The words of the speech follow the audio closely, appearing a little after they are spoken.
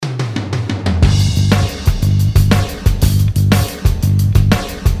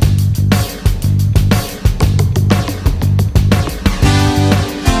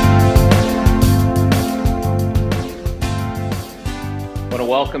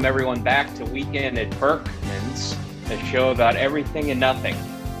welcome everyone back to Weekend at Berkman's, a show about everything and nothing.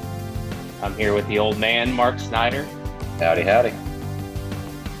 I'm here with the old man, Mark Snyder. Howdy, howdy.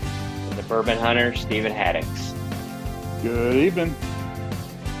 And the bourbon hunter, Stephen Haddix. Good evening.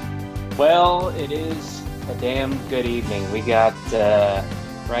 Well, it is a damn good evening. We got,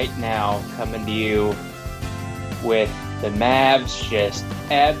 right now, coming to you with the Mavs just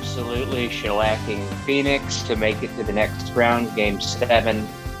absolutely shellacking Phoenix to make it to the next round, Game 7.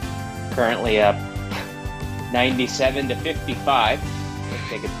 Currently up 97-55.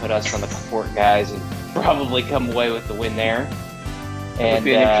 They could put us on the court, guys, and probably come away with the win there. That would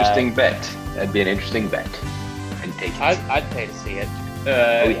be an interesting bet. That'd be an interesting bet. I'd take it. I'd pay to see it.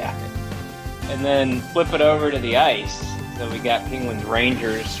 Oh, yeah. And then flip it over to the ice. So we got Penguins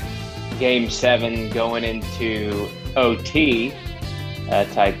Rangers Game 7 going into OT,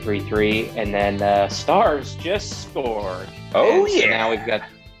 tied 3-3, and then Stars just scored. Oh, and yeah. So now we've got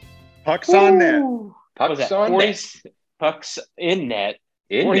Pucks on net. Pucks on net. Pucks in net.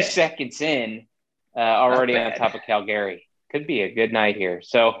 In 40 net. seconds in, already on top of Calgary. Could be a good night here.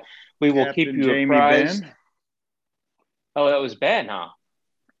 So we will Captain keep you Jamie apprised. Ben. Oh, that was Ben, huh?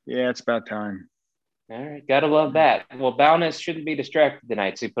 Yeah, it's about time. All right, gotta love that. Well, Bowness shouldn't be distracted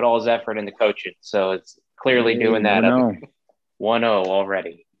tonight, so he put all his effort into coaching. So it's clearly doing that. 1-0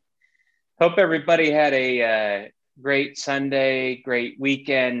 already. Hope everybody had a great Sunday, great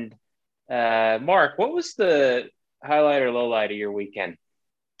weekend. Mark, what was the highlight or low light of your weekend?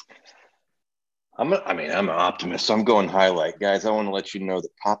 I'm an optimist, so I'm going highlight. Guys, I want to let you know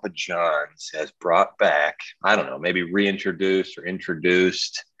that Papa John's has brought back, I don't know, maybe reintroduced or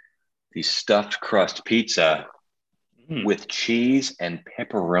introduced the stuffed crust pizza with cheese and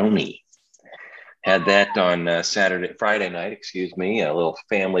pepperoni. Had that on Friday night, a little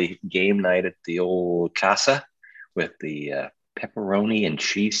family game night at the old Casa with the pepperoni and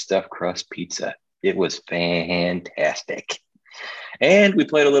cheese stuffed crust pizza. It was fantastic. And we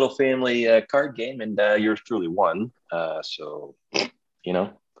played a little family card game, and yours truly won. So, you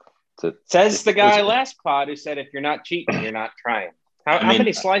know. Says the guy last pod who said, if you're not cheating, you're not trying. How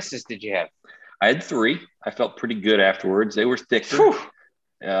many slices did you have? I had 3. I felt pretty good afterwards. They were thicker.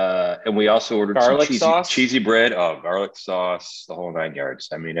 And we also ordered garlic some sauce? cheesy bread. Oh, garlic sauce, the whole 9 yards.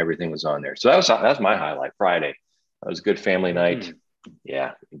 I mean, everything was on there. So that was my highlight Friday. That was a good family night.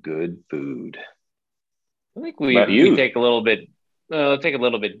 Yeah, good food. I think we take a little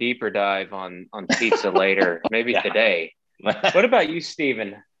bit deeper dive on pizza later, maybe today. What about you,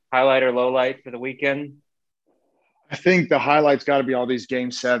 Steven? Highlight or low light for the weekend? I think the highlight's got to be all these Game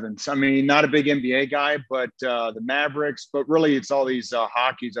 7s. I mean, not a big NBA guy, but the Mavericks, but really it's all these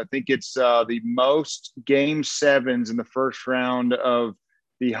hockeys. I think it's the most Game 7s in the first round of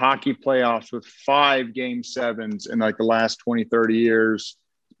the hockey playoffs with 5 Game 7s in like the last 20, 30 years.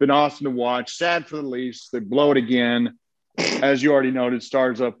 It's been awesome to watch. Sad for the Leafs. They blow it again. As you already noted,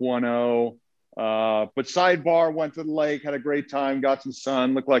 Stars up 1-0. But Sidebar went to the lake, had a great time, got some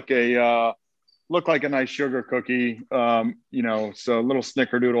sun, looked like a nice sugar cookie, so a little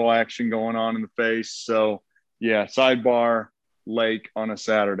snickerdoodle action going on in the face. So, yeah, Sidebar, lake on a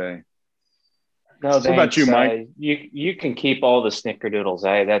Saturday. No, what about you, Mike? You can keep all the snickerdoodles.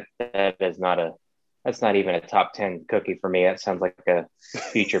 That's not even a top 10 cookie for me. That sounds like a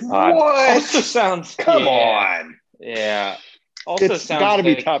feature pod. What? Also sounds. Come on. Yeah. Also It's sounds got to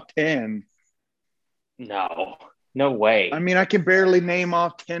be like, top 10. No way. I mean, I can barely name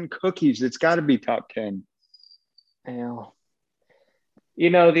off 10 cookies. It's got to be top 10. Well,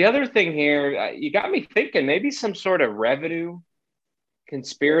 the other thing here, you got me thinking maybe some sort of revenue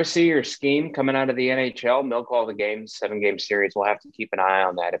conspiracy or scheme coming out of the NHL. Milk all the games, 7-game series. We'll have to keep an eye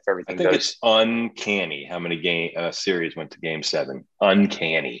on that if everything I think goes. it's uncanny how many series went to Game 7.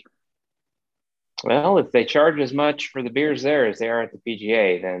 Uncanny. Well, if they charge as much for the beers there as they are at the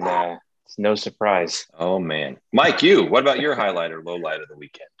PGA, then it's no surprise. Oh, man. Mike, what about your highlight or low light of the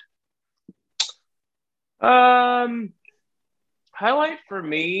weekend? Highlight for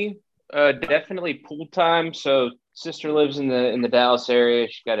me, definitely pool time. So sister lives in the Dallas area.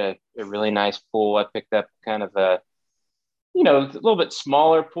 She's got a really nice pool. I picked up kind of a little bit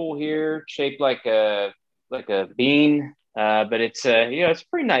smaller pool here, shaped like a bean. But it's it's a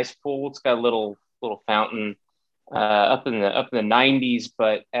pretty nice pool. It's got a little fountain up in the 90s.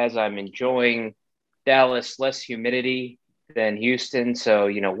 But as I'm enjoying Dallas, less humidity than Houston. So,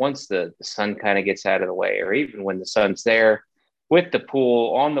 once the sun kind of gets out of the way, or even when the sun's there with the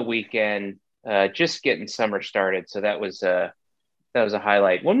pool on the weekend, just getting summer started. So that was a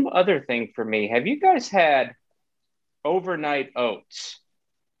highlight. One other thing for me, have you guys had overnight oats?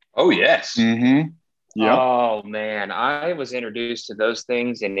 Oh, yes. Mm-hmm. Yep. Oh man, I was introduced to those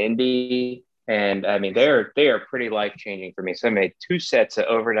things in Indy, and I mean they are pretty life changing for me. So I made 2 sets of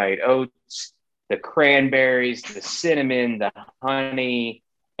overnight oats, the cranberries, the cinnamon, the honey,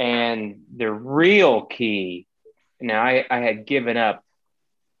 and the real key. Now I had given up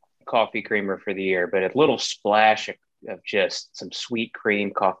coffee creamer for the year, but a little splash of just some sweet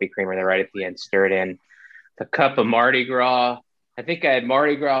cream coffee creamer there right at the end, stir it in. A cup of Mardi Gras. I think I had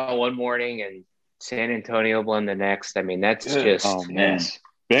Mardi Gras one morning and San Antonio blend the next. I mean, that's Oh just man,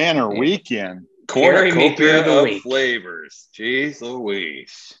 banner it, weekend. carry me Cornucopia through the of week. flavors. Jeez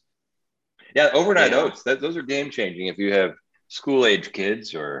Louise. Yeah, overnight Yeah. oats. Those are game changing. If you have school age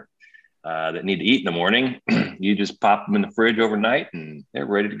kids or that need to eat in the morning, you just pop them in the fridge overnight, and they're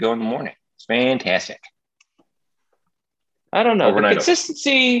ready to go in the morning. It's fantastic. I don't know. The Overnight oats.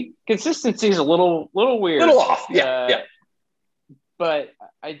 consistency is a little Little weird. off. Yeah, yeah. But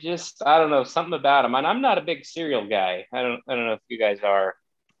I don't know something about them. And I'm not a big cereal guy. I don't know if you guys are.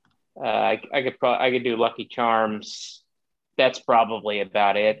 I could do Lucky Charms. That's probably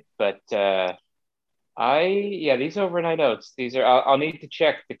about it. But these overnight oats. These are. I'll need to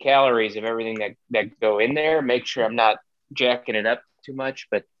check the calories of everything that go in there. Make sure I'm not jacking it up too much.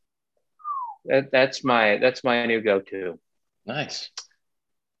 But that's my new go-to. Nice.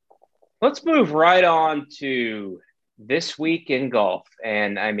 Let's move right on to this week in golf.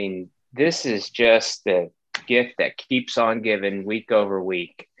 And I mean, this is just the gift that keeps on giving week over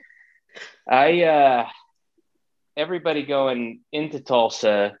week. Everybody going into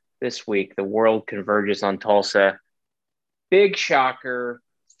Tulsa this week, the world converges on Tulsa. Big shocker.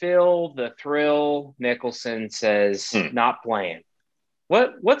 Phil the Thrill Mickelson says not playing.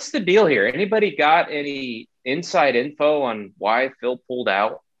 What's the deal here? Anybody got any inside info on why Phil pulled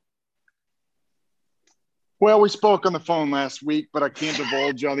out? Well, we spoke on the phone last week, but I can't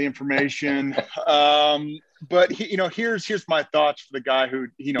divulge all the information. But here's my thoughts for the guy who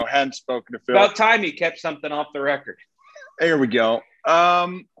hadn't spoken to Phil. About time you kept something off the record. There we go.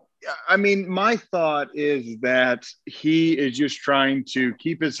 I mean, my thought is that he is just trying to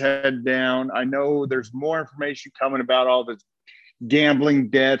keep his head down. I know there's more information coming about all the gambling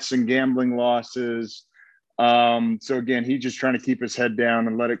debts and gambling losses. So again, he's just trying to keep his head down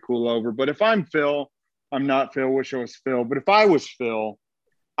and let it cool over. But if I'm Phil, I'm not Phil, wish I was Phil. But if I was Phil,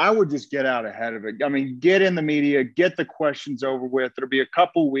 I would just get out ahead of it. I mean, get in the media, get the questions over with. It'll be a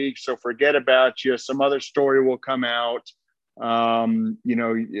couple weeks, so forget about you. Some other story will come out.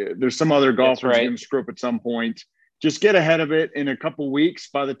 There's some other golfers going to screw up at some point. Just get ahead of it in a couple weeks.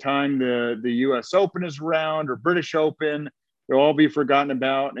 By the time the U.S. Open is around or British Open, they'll all be forgotten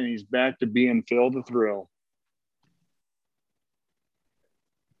about, and he's back to being Phil the Thrill.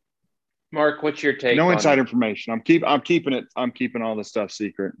 Mark, what's your take? No inside information. I'm keeping all the stuff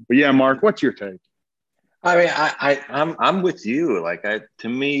secret. But yeah, Mark, what's your take? I mean, I'm with you. To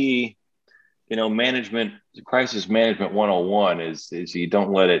me, crisis management 101 is you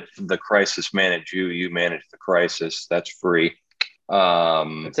don't let the crisis manage you. You manage the crisis. That's free.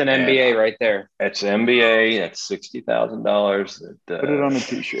 It's an MBA right there. It's MBA. That's $60,000. Put it on a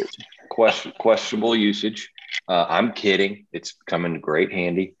t-shirt. Questionable usage. I'm kidding. It's coming great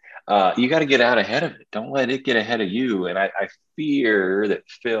handy. You got to get out ahead of it. Don't let it get ahead of you. And I fear that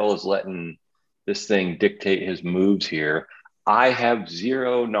Phil is letting this thing dictate his moves here. I have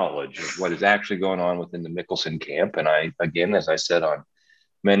zero knowledge of what is actually going on within the Mickelson camp. And again, as I said on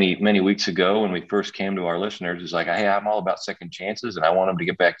many, many weeks ago, when we first came to our listeners, is like, hey, I'm all about second chances and I want him to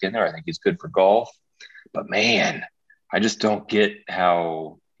get back in there. I think he's good for golf. But man, I just don't get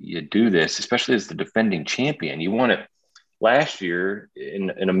how you do this, especially as the defending champion. You won it last year in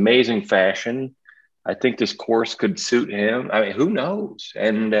an amazing fashion. I think this course could suit him. I mean, who knows?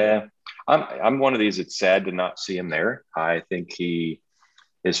 And I'm one of these that's sad to not see him there. I think he's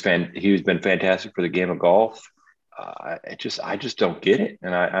been fantastic for the game of golf. I just don't get it.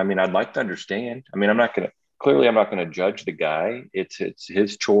 And I mean, I'd like to understand. I mean, I'm not going to judge the guy. It's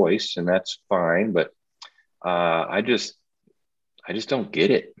his choice, and that's fine. But I just don't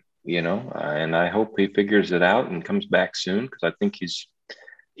get it, and I hope he figures it out and comes back soon, because I think he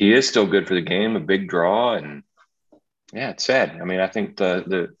is still good for the game, a big draw. And yeah, it's sad. I mean, I think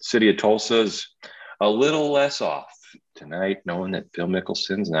the city of Tulsa is a little less off tonight, knowing that Phil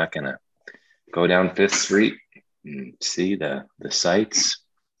Mickelson's not going to go down Fifth Street and see the sights.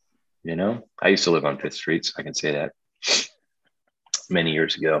 I used to live on Fifth Street, so I can say that many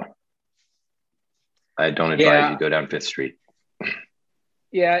years ago. I don't advise you go down Fifth Street.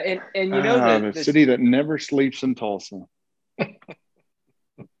 Yeah, and the city that never sleeps in Tulsa.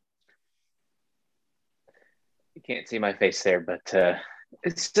 You can't see my face there, but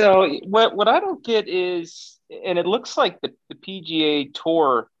So what I don't get is, and it looks like the PGA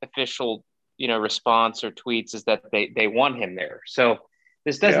Tour official, response or tweets is that they want him there. So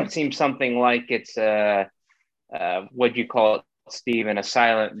this Yeah. doesn't seem something like it's what do you call it, Steven, a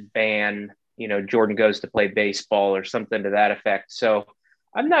silent ban. Jordan goes to play baseball or something to that effect. So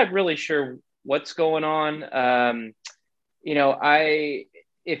I'm not really sure what's going on. I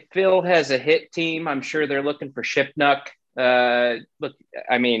if Phil has a hit team, I'm sure they're looking for Shipnuck. Look,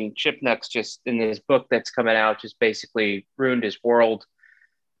 I mean, Shipnuck's just in this book that's coming out, just basically ruined his world.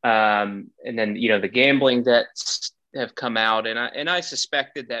 And then the gambling debts have come out, and I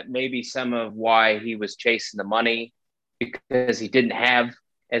suspected that maybe some of why he was chasing the money because he didn't have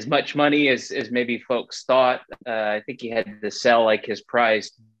as much money as maybe folks thought. I think he had to sell like his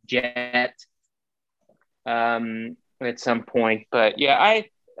prized jet at some point. But yeah,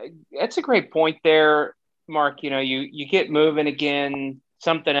 that's a great point there, Mark. You get moving again,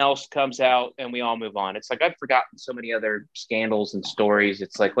 something else comes out, and we all move on. It's like I've forgotten so many other scandals and stories.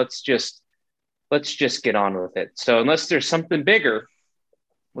 It's like let's just get on with it. So unless there's something bigger,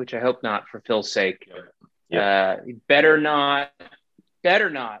 which I hope not for Phil's sake, better not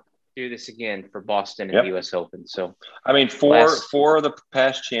do this again for Boston and the U.S. Open. So I mean, four of the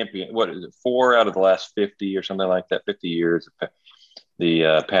past champion, what is it? 4 out of the last 50 or something like that. 50 years.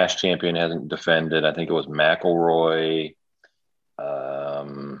 The past champion hasn't defended. I think it was McIlroy.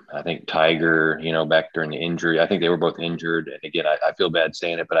 I think Tiger, back during the injury. I think they were both injured. And again, I feel bad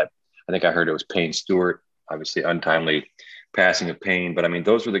saying it, but I think I heard it was Payne Stewart, obviously untimely passing of Payne. But I mean,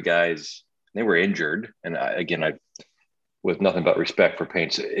 those were the guys, they were injured. And I with nothing but respect for Payne,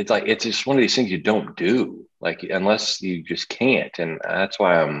 it's just one of these things you don't do, like, unless you just can't. And that's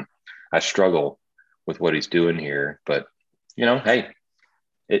why I struggle with what he's doing here. But, hey,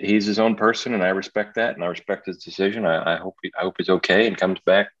 he's his own person, and I respect that, and I respect his decision. I hope he's okay and comes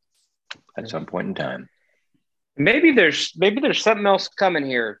back at some point in time. Maybe there's something else coming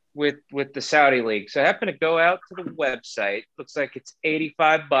here with the Saudi League. So I happen to go out to the website. Looks like it's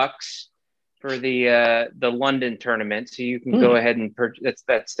 $85 for the London tournament. So you can go ahead and purchase.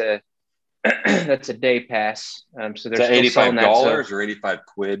 That's a that's a day pass. So there's $85 or 85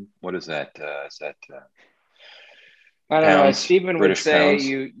 quid. What is that? Is that? I don't know. As Stephen would say,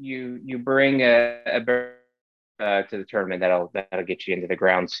 you bring a to the tournament that'll get you into the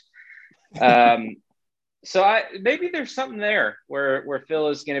grounds. So maybe there's something there where Phil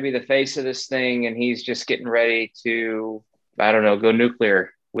is going to be the face of this thing, and he's just getting ready to, I don't know, go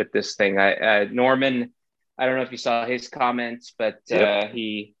nuclear with this thing. Norman, I don't know if you saw his comments, but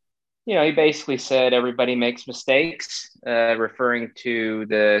he basically said everybody makes mistakes, referring to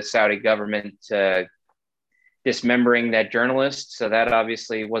the Saudi government dismembering that journalist. So that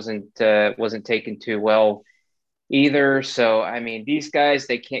obviously wasn't taken too well either. So, I mean, these guys,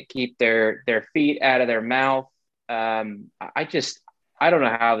 they can't keep their feet out of their mouth. I don't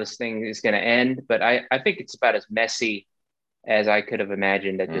know how this thing is going to end, but I think it's about as messy as I could have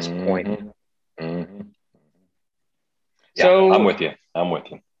imagined at this point. Mm-hmm. Yeah, so I'm with you.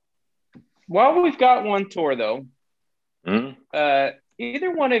 While we've got one tour though,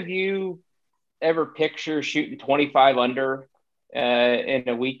 either one of you ever picture shooting 25 under in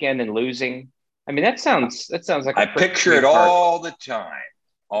a weekend and losing? I mean, that sounds like I picture it all the time.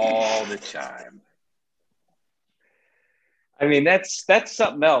 I mean, that's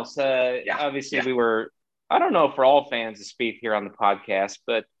something else. Obviously, we were, I don't know if we're all fans of Spieth here on the podcast,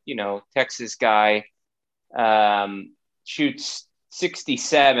 but Texas guy shoots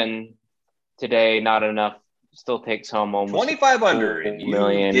 67 today, not enough. Still takes home almost 25 under, and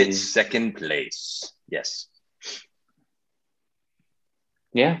you get second place. Yes.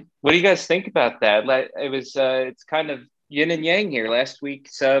 Yeah. What do you guys think about that? It's kind of yin and yang here. Last week,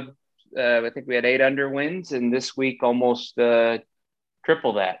 I think we had 8 under wins, and this week almost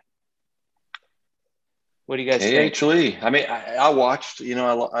triple that. What do you guys think? Actually, I mean, I watched.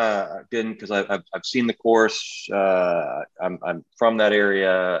 I didn't because I've seen the course. I'm from that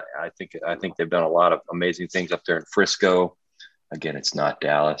area. I think they've done a lot of amazing things up there in Frisco. Again, it's not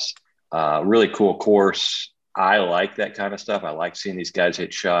Dallas. Really cool course. I like that kind of stuff. I like seeing these guys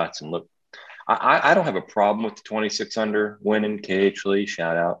hit shots and look. I don't have a problem with the 26 under winning. KH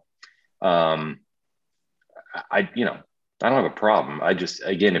shout out. I don't have a problem. I just,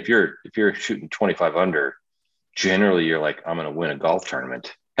 again, if you're shooting 25 under, generally you're like, I'm going to win a golf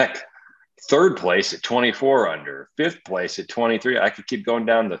tournament. Heck, 3rd place at 24 under, 5th place at 23. I could keep going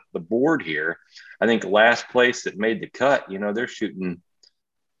down the board here. I think last place that made the cut, they're shooting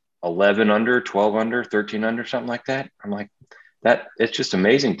 11 under, 12 under, 13 under, something like that. I'm like, that it's just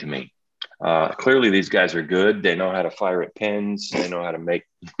amazing to me. Clearly, these guys are good. They know how to fire at pins. They know how to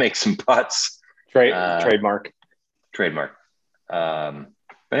make some putts. Trademark. But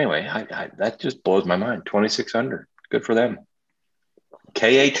anyway, that just blows my mind. 26 under. Good for them.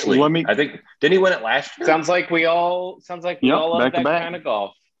 KH Lee. I think didn't he win it last year? Sounds like we all love that kind of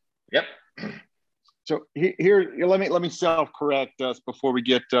golf. Yep. So here, let me self-correct us before we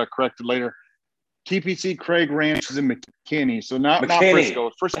get corrected later. TPC Craig Ranch is in McKinney, so not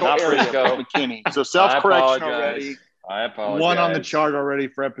Frisco. Not area, Frisco. McKinney. So self-correction already. I apologize. One on the chart already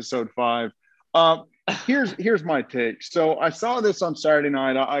for episode 5. Here's my take. So I saw this on Saturday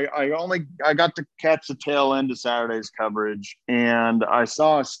night. I got to catch the tail end of Saturday's coverage, and I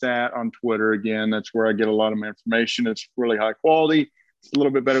saw a stat on Twitter. Again, that's where I get a lot of my information. It's really high quality. It's a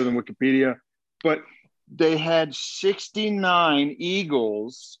little bit better than Wikipedia, but they had 69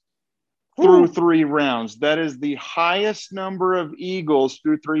 Eagles through 3 rounds. That is the highest number of Eagles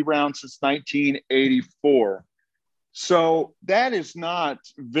through 3 rounds since 1984. So that is not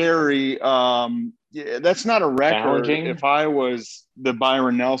very that's not a record. If I was the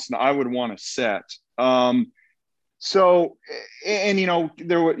Byron Nelson, I would want to set. So, and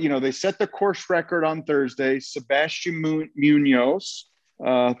they set the course record on Thursday. Sebastian Munoz,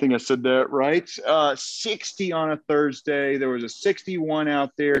 I think I said that right. 60 on a Thursday. There was a 61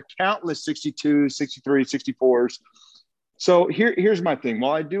 out there, countless 62, 63, 64s. So here's my thing.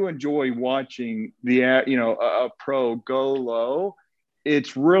 While I do enjoy watching a pro go low,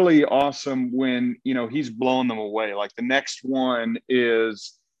 it's really awesome when, he's blowing them away. Like the next one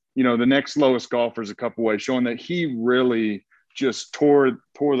is, the next lowest golfer is a couple ways, showing that he really just tore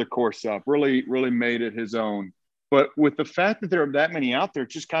the course up, really, really made it his own. But with the fact that there are that many out there, it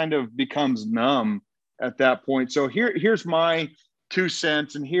just kind of becomes numb at that point. So here's my 2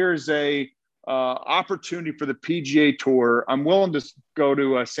 cents, and here's a opportunity for the PGA Tour. I'm willing to go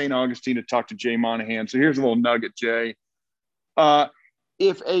to St. Augustine to talk to Jay Monahan. So here's a little nugget, Jay.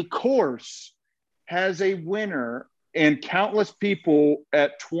 If a course has a winner and countless people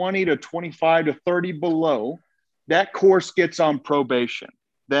at 20 to 25 to 30 below, that course gets on probation.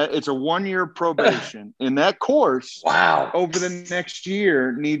 That it's a 1-year probation. And that course over the next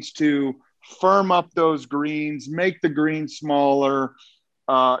year needs to firm up those greens, make the greens smaller,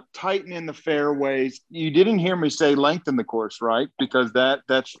 tighten in the fairways. You didn't hear me say lengthen the course, right? Because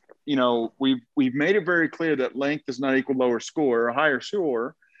that's we've made it very clear that length does not equal lower score or higher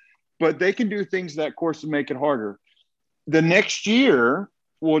score, but they can do things to that course to make it harder. The next year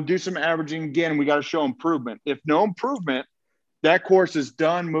we'll do some averaging again. We got to show improvement. If no improvement, that course is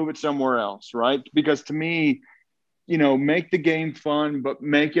done. Move it somewhere else, right? Because to me, make the game fun, but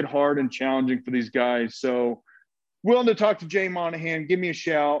make it hard and challenging for these guys. So willing to talk to Jay Monahan, give me a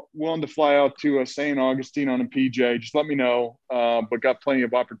shout. Willing to fly out to St. Augustine on a PJ. Just let me know. But got plenty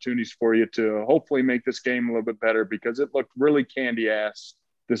of opportunities for you to hopefully make this game a little bit better because it looked really candy ass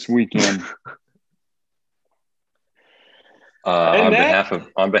this weekend. On behalf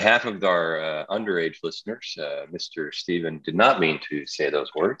of our underage listeners, Mr. Steven did not mean to say those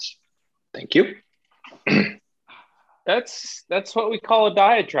words. Thank you. That's what we call a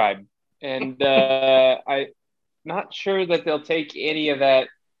diatribe, and I'm not sure that they'll take any of that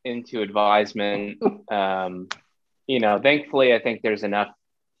into advisement. Thankfully, I think there's enough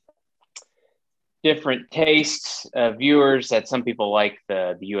different tastes of viewers that some people like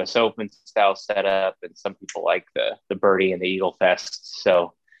the U.S. Open style setup and some people like the birdie and the Eagle Fest.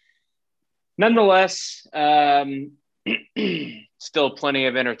 So nonetheless, still plenty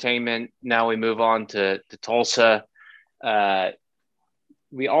of entertainment. Now we move on to Tulsa.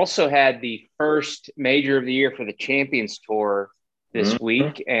 We also had the first major of the year for the Champions Tour this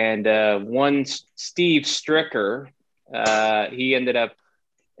week, and one Steve Stricker, he ended up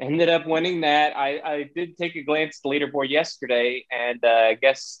winning that. I did take a glance at the leaderboard yesterday, and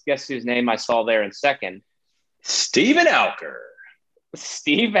guess whose name I saw there in second? Steven Alker.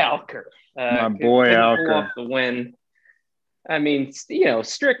 Steve Alker. My boy Alker. Pull off the win. I mean,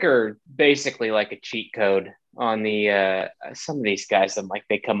 Stricker basically like a cheat code on the some of these guys. I'm like,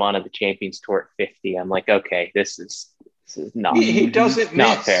 they come on to the Champions Tour at 50. I'm like, okay, this is not. He doesn't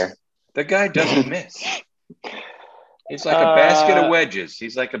not miss. Fair. The guy doesn't miss. He's like a basket of wedges.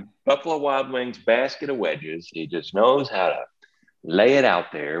 He's like a Buffalo Wild Wings basket of wedges. He just knows how to lay it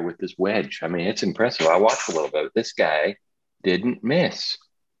out there with this wedge. I mean, it's impressive. I watched a little bit. This guy didn't miss.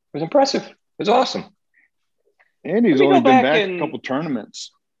 It was impressive. It was awesome. And he's only been back a couple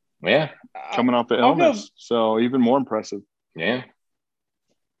tournaments. Yeah. Coming off the illness. So even more impressive. Yeah.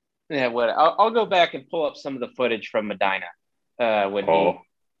 Yeah, I'll go back and pull up some of the footage from Medina when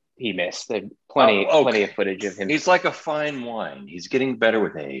he missed. Plenty of footage of him. He's like a fine wine. He's getting better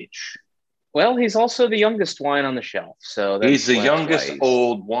with age. Well, he's also the youngest wine on the shelf, so He's the that's youngest why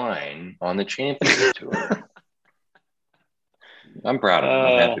old wine on the championship tour. I'm proud of him.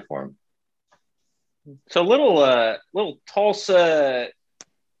 I'm happy for him. So little Tulsa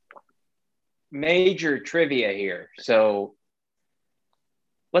major trivia here. So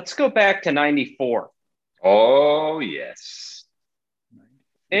let's go back to 94. Oh, yes.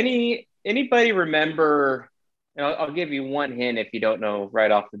 Anybody remember, I'll give you one hint if you don't know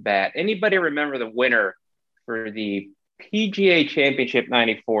right off the bat. Anybody remember the winner for the PGA Championship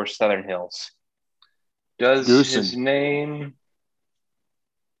 94 Southern Hills? Does Goosen. his name...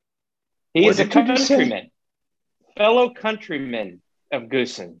 He What is a did you just say? countryman, fellow countryman of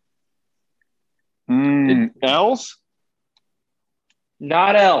Goosen. Els?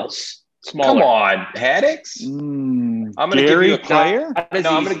 Not else. Smaller. Come on, Paddocks. I'm going to give you a Player? I'm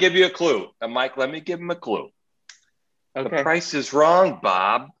going to give you a clue. Mike, let me give him a clue. Okay. The price is wrong,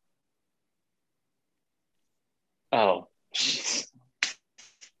 Bob. Oh, jeez.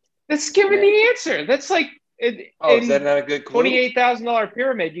 That's giving the answer. That's like is that not a good clue? $28,000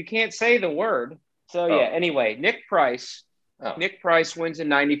 pyramid. You can't say the word. So yeah. Anyway, Nick Price. Nick Price wins in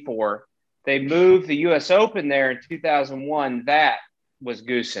 94. They moved the U.S. Open there in 2001. That was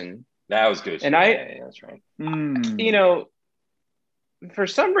Goosen. That was Goosen. And that's right. You know, for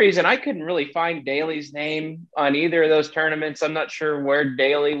some reason, I couldn't really find Daly's name on either of those tournaments. I'm not sure where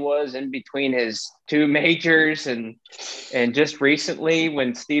Daly was in between his two majors and just recently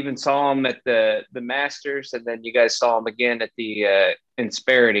when Steven saw him at the Masters, and then you guys saw him again at the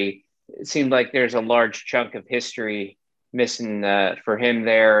Insperity. It seemed like there's a large chunk of history missing for him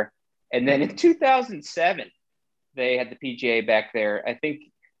there. And then in 2007, they had the PGA back there. I think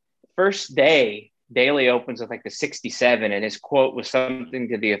first day, Daly opens with like the 67, and his quote was something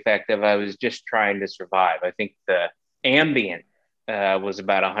to the effect of, "I was just trying to survive." I think the ambient was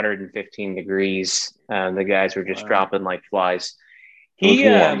about 115 degrees. The guys were just dropping like flies.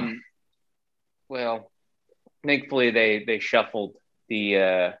 Well, thankfully they shuffled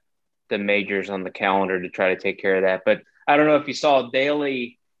the majors on the calendar to try to take care of that. But I don't know if you saw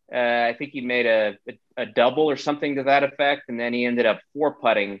Daly. I think he made a double or something to that effect, and then he ended up four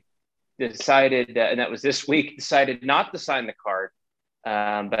putting. Decided, and that was this week, decided not to sign the card.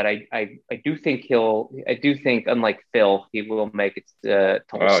 But I do think unlike Phil, he will make it to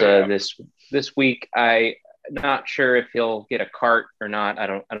Tulsa this week. I'm not sure if he'll get a cart or not. I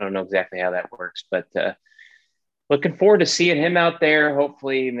don't know exactly how that works, but looking forward to seeing him out there.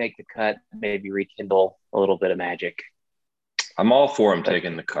 Hopefully make the cut, maybe rekindle a little bit of magic. I'm all for him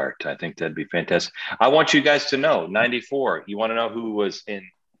taking the cart. I think that'd be fantastic. I want you guys to know, 94, you want to know who was in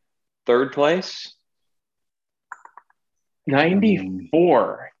third place?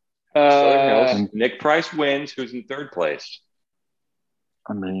 94. Nick Price wins. Who's in third place?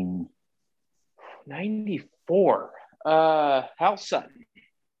 94. Hal Sutton.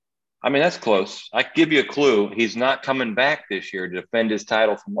 That's close. I can give you a clue. He's not coming back this year to defend his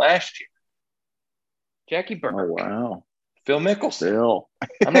title from last year. Jackie Burke. Oh, wow. Phil Mickelson. Phil.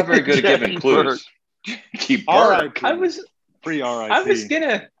 I'm not very good at giving clues. Keep Burke. I was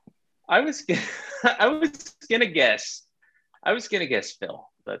gonna guess Phil,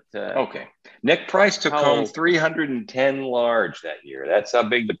 but okay. Nick Price took home 310 large that year. That's how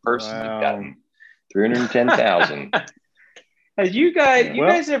big the person had gotten. 310,000. Have you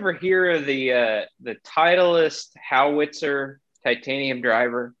guys ever hear of the Titleist Howitzer titanium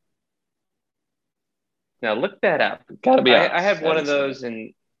driver? Now look that up. Gotta be. I had one of those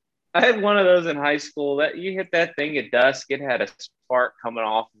in high school. That you hit that thing at dusk, it had a spark coming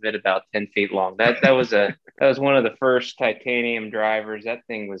off of it about 10 feet long. That was one of the first titanium drivers. That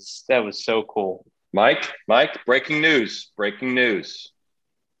was so cool. Mike, breaking news.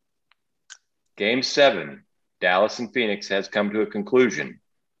 Game 7, Dallas and Phoenix has come to a conclusion.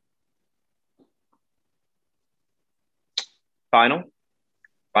 Final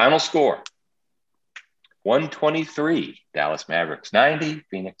score. 123, Dallas Mavericks, 90,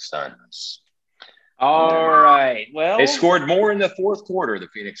 Phoenix Suns. All right. Well, they scored more in the fourth quarter, the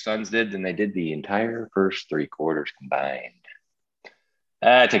Phoenix Suns did, than they did the entire first three quarters combined.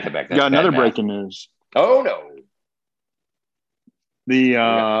 I take that back. That's got another breaking news. Oh, no.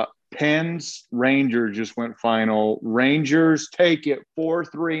 The Pens Rangers just went final. Rangers take it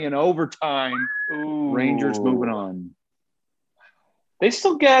 4-3 in overtime. Ooh. Rangers moving on. They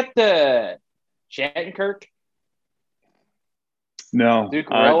still got the Shattenkirk? No.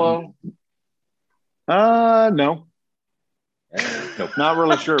 Zuccarello? No. Nope. Not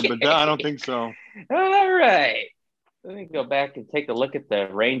really sure, but I don't think so. All right. Let me go back and take a look at the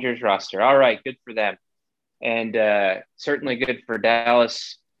Rangers roster. All right, good for them. And certainly good for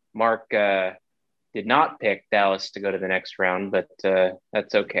Dallas. Mark did not pick Dallas to go to the next round, but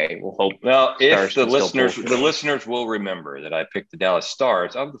that's okay. We'll hope. Well, if the listeners will remember that I picked the Dallas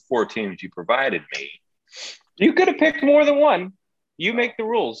Stars of the 4 teams you provided me. You could have picked more than one. You make the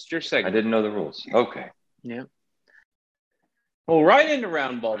rules. It's your segment. I didn't know the rules. Okay. Yeah. Well, right into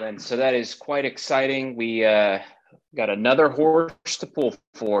round ball then. So that is quite exciting. We got another horse to pull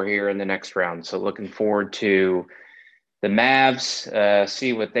for here in the next round. So looking forward to the Mavs,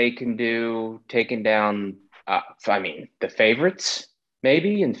 see what they can do, taking down, the favorites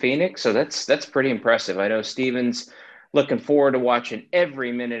maybe in Phoenix. So that's pretty impressive. I know Steven's looking forward to watching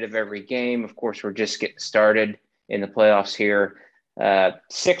every minute of every game. Of course, we're just getting started in the playoffs here.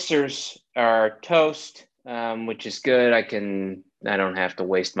 Sixers are toast, which is good. I don't have to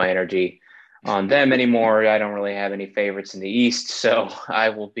waste my energy on them anymore. I don't really have any favorites in the East, so I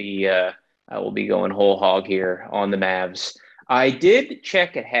will be going whole hog here on the Mavs. I did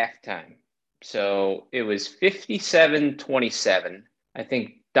check at halftime. So it was 57-27. I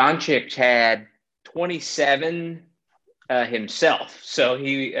think Doncic had 27 himself. So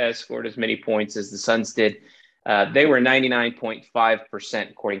he scored as many points as the Suns did. They were 99.5%,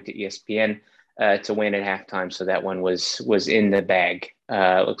 according to ESPN, to win at halftime. So that one was in the bag.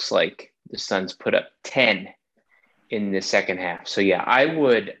 Looks like the Suns put up 10 in the second half. So yeah, I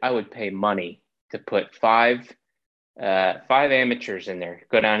would pay money to put five amateurs in there.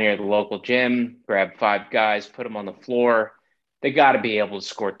 Go down here to the local gym, grab 5 guys, put them on the floor. They got to be able to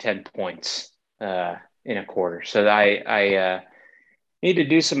score 10 points in a quarter. So I need to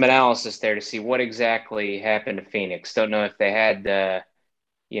do some analysis there to see what exactly happened to Phoenix. Don't know if they had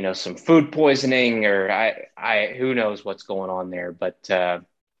some food poisoning or I who knows what's going on there, but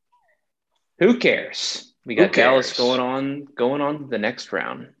who cares? We got Dallas going on the next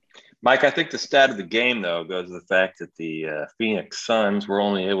round. Mike, I think the stat of the game, though, goes to the fact that the Phoenix Suns were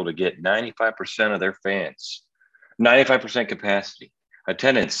only able to get 95% of their fans, 95% capacity.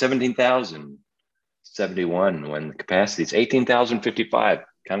 Attendance, 17,071 when the capacity is 18,055.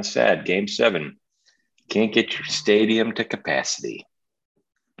 Kind of sad. Game 7. Can't get your stadium to capacity.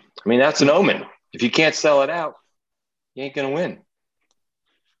 I mean, that's an omen. If you can't sell it out, you ain't going to win.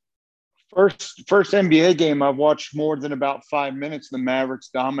 First NBA game I've watched more than about 5 minutes. The Mavericks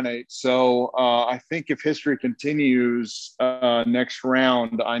dominate. So I think if history continues next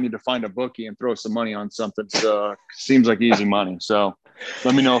round, I need to find a bookie and throw some money on something. So seems like easy money. So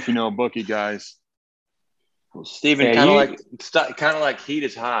let me know if you know a bookie, guys. Well, Steven, kind of like heat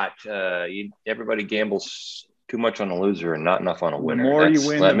is hot. Everybody gambles too much on a loser and not enough on a winner. The more you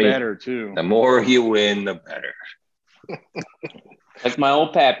win, the better, too. The more you win, the better. Like my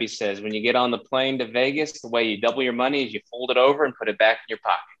old pappy says, when you get on the plane to Vegas, the way you double your money is you fold it over and put it back in your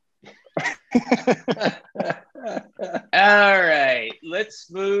pocket. All right, let's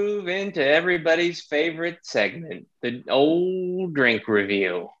move into everybody's favorite segment, the old drink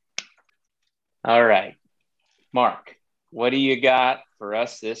review. All right, Mark, what do you got for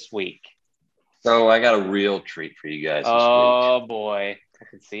us this week? So I got a real treat for you guys this week. Oh, boy. I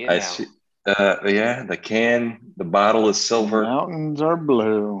can see it now. The bottle is silver. The mountains are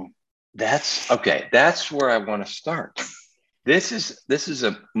blue. That's where I want to start. This is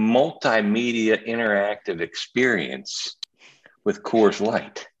a multimedia interactive experience with Coors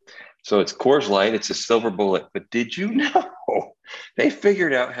Light. So it's Coors Light, it's a silver bullet, but did you know they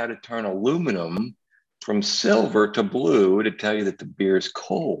figured out how to turn aluminum from silver to blue to tell you that the beer is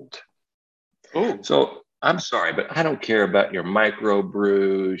cold? Oh, so I'm sorry, but I don't care about your micro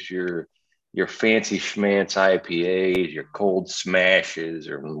brews, your fancy schmancy IPAs, your cold smashes,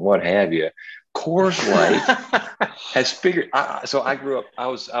 or what have you. Coors Light has figured. So I grew up. I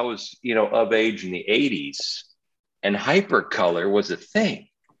was of age in the '80s, and hypercolor was a thing.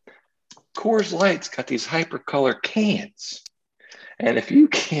 Coors Light's got these hypercolor cans, and if you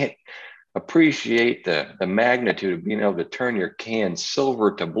can't appreciate the magnitude of being able to turn your can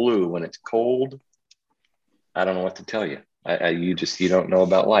silver to blue when it's cold, I don't know what to tell you. You don't know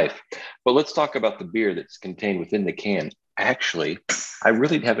about life. But let's talk about the beer that's contained within the can. Actually, I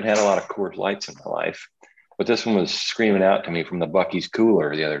really haven't had a lot of Coors Lights in my life, but this one was screaming out to me from the Buc-ee's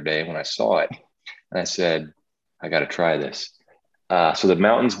cooler the other day when I saw it. And I said, I got to try this. So the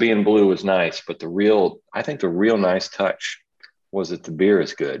mountains being blue was nice, but I think the real nice touch was that the beer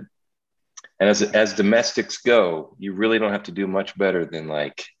is good. And as domestics go, you really don't have to do much better than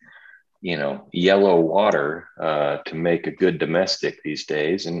yellow water to make a good domestic these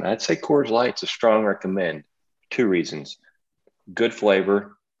days. And I'd say Coors Light's a strong recommend. 2 reasons: good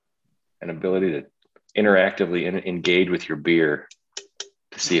flavor and ability to interactively engage with your beer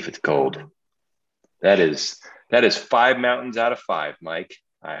to see if it's cold. That is 5 mountains out of 5, Mike.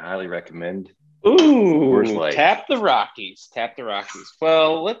 I highly recommend. Ooh, Light. tap the Rockies. Tap the Rockies.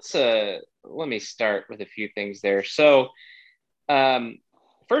 Well, let me start with a few things there. So,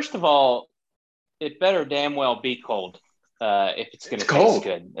 first of all, it better damn well be cold if it's going to taste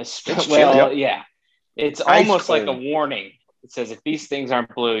good. It's well, yeah, it's Ice almost like a cold. warning. It says if these things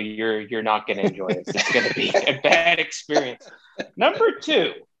aren't blue, you're not going to enjoy this. It's going to be a bad experience. Number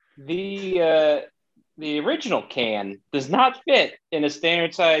two, the original can does not fit in a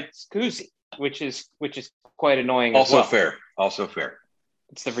standard size koozie, which is quite annoying as well. Also fair.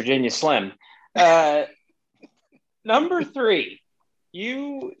 It's the Virginia Slim. Number three,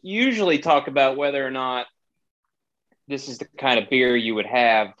 you usually talk about whether or not this is the kind of beer you would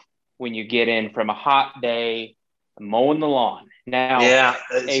have when you get in from a hot day mowing the lawn. Now,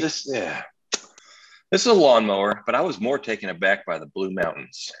 this is a lawnmower, but I was more taken aback by the Blue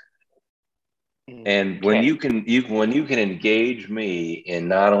Mountains. And when you can engage me in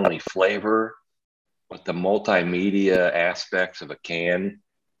not only flavor but the multimedia aspects of a can,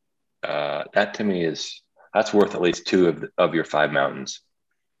 that to me that's worth at least two of your five mountains.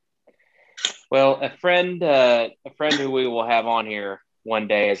 Well, a friend who we will have on here one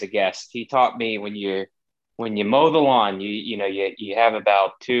day as a guest, he taught me when you mow the lawn, you have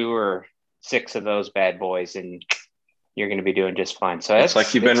about 2 or 6 of those bad boys, and you're going to be doing just fine. So it's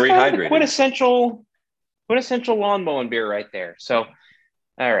like you've been rehydrated. Quintessential lawn mowing beer right there. So,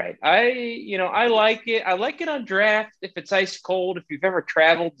 all right, I like it. I like it on draft if it's ice cold. If you've ever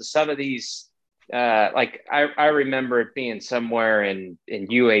traveled to some of these. I remember it being somewhere in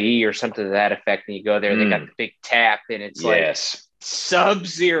UAE or something to that effect, and you go there, they got the big tap, and it's like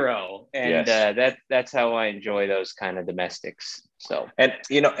sub-zero, and that's how I enjoy those kind of domestics. So, and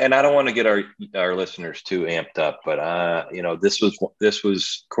I don't want to get our listeners too amped up, but this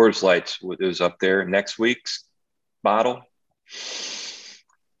was Coors Light's. It was up there next week's bottle.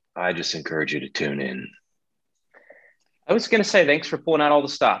 I just encourage you to tune in. I was going to say thanks for pulling out all the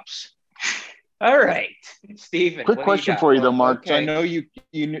stops. All right, Steven. Quick question for you though, Mark. Okay. I know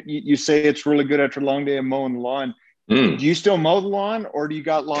you say it's really good after a long day of mowing the lawn. Do you still mow the lawn, or do you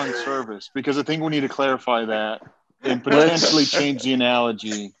got lawn service? Because I think we need to clarify that and potentially change the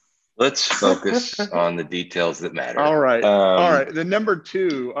analogy. Let's focus on the details that matter. All right. All right. The number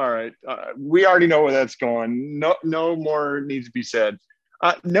two. All right. We already know where that's going. No more needs to be said.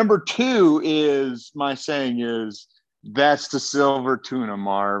 Number two is my saying is that's the silver tuna,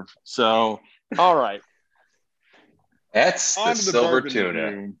 Marv. So. All right. That's the silver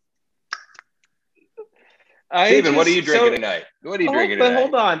tuna. Review. Steven, what are you drinking tonight? What are you drinking tonight?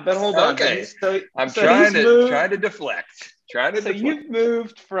 But hold on. Okay. I'm trying to deflect. You've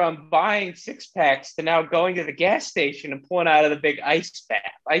moved from buying 6-packs to now going to the gas station and pulling out of the big ice bath.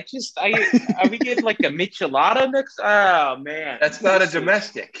 Are we getting like a michelada mix? Oh, man. That's not a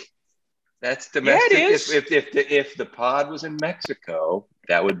domestic. That's domestic. Yeah, it is. If the pod was in Mexico,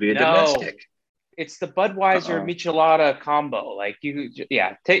 that would be a domestic. It's the Budweiser Michelada combo. Like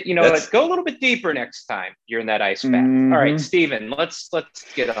go a little bit deeper next time you're in that ice bath. All right, Steven, let's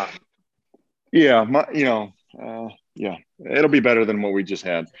get on. Yeah, it'll be better than what we just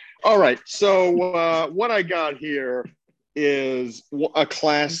had. All right, so what I got here is a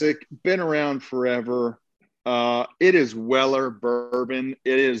classic, been around forever. It is Weller Bourbon.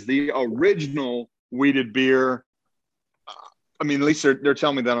 It is the original wheated beer. I mean, at least they're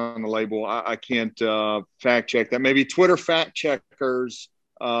telling me that on the label. I can't fact check that. Maybe Twitter fact checkers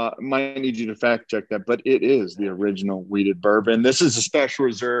might need you to fact check that, but it is the original wheated bourbon. This is a special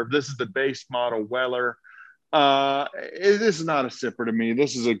reserve. This is the base model Weller. This is not a sipper to me.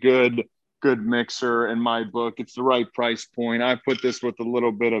 This is a good mixer in my book. It's the right price point. I put this with a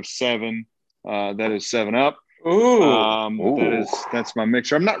little bit of 7. That is 7-Up. That's my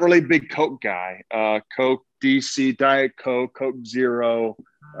mixer. I'm not really a big Coke guy. Coke DC, Diet Coke, Coke Zero.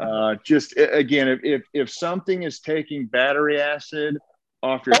 Just again, if something is taking battery acid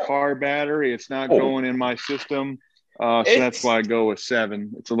off your car battery, it's not going in my system. So that's why I go with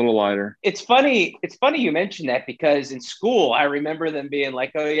 7. It's a little lighter. It's funny you mentioned that, because in school I remember them being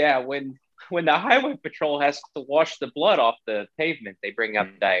like, oh yeah, when the highway patrol has to wash the blood off the pavement, they bring up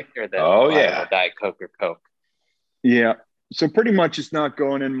Diet Coke or Coke. Yeah. So pretty much it's not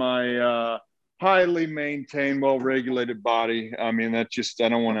going in my highly maintained, well-regulated body. I mean, that's just, I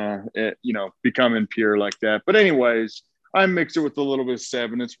don't want to, become impure like that. But anyways, I mix it with a little bit of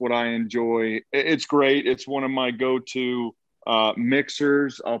 7. It's what I enjoy. It's great. It's one of my go-to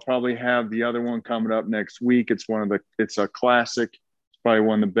mixers. I'll probably have the other one coming up next week. It's a classic. It's probably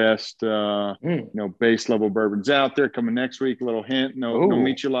one of the best, base level bourbons out there coming next week. A little hint, no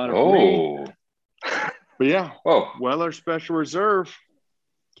michelada for me. But yeah, Weller Special Reserve.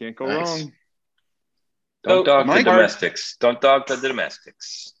 Can't go Nice. wrong. Don't dog the Mike- domestics. Don't dog the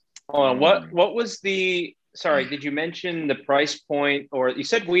domestics. Hold on. What was the? Sorry, did you mention the price point, or you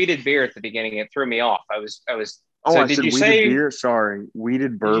said weeded beer at the beginning? It threw me off. I was. Oh, So I did said you weeded say? beer. Sorry,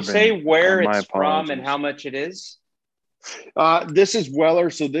 weeded bourbon. Did you say where My it's from and apologies. how much it is? This is Weller.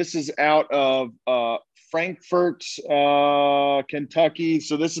 So this is out of Frankfort, Kentucky.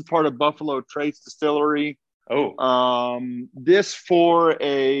 So this is part of Buffalo Trace Distillery. Oh, This for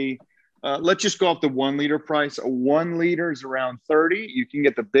a let's just go off the 1 liter price. A 1 liter is around 30. You can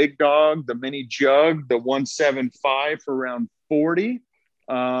get the big dog, the mini jug, the 175 for around 40.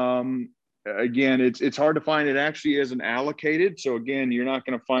 Again, it's hard to find. It actually isn't allocated. So again, you're not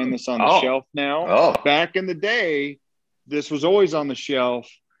going to find this on the shelf now. Oh. Back in the day, this was always on the shelf.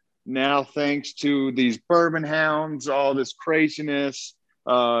 Now, thanks to these bourbon hounds, all this craziness,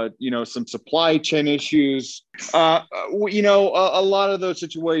 some supply chain issues, a lot of those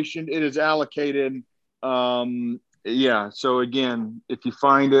situations, it is allocated. So again, if you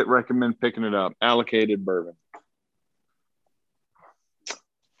find it, recommend picking it up. Allocated bourbon.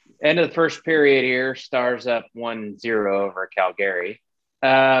 end of the first period here. Stars up 1-0 over Calgary.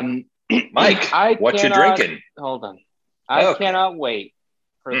 Mike, what you drinking? Hold on. I cannot wait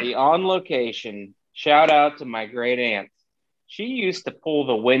for the On Location. Shout out to my great aunt. She used to pull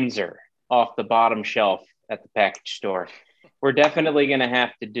the Windsor off the bottom shelf at the package store. We're definitely going to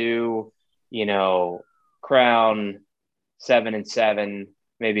have to do, Crown 7 and 7,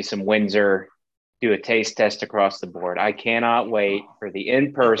 maybe some Windsor, do a taste test across the board. I cannot wait for the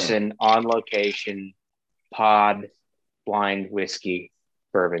in-person, On Location, pod, blind whiskey,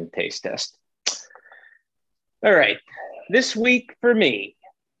 bourbon taste test. All right. This week for me,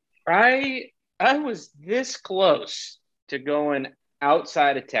 I was this close to going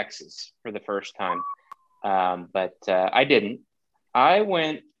outside of Texas for the first time, but I didn't. I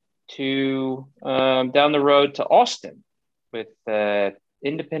went to down the road to Austin with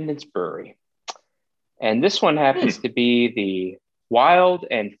Independence Brewery. And this one happens to be the Wild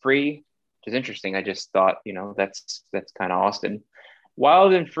and Free, which is interesting. I just thought, that's kind of Austin.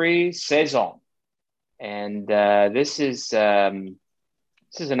 Wild and Free saison. And this is a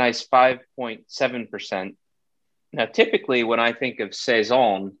nice 5.7%. Now, typically when I think of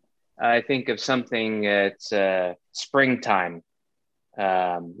saison, I think of something that's springtime,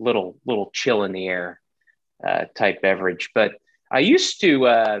 little chill in the air type beverage. But I used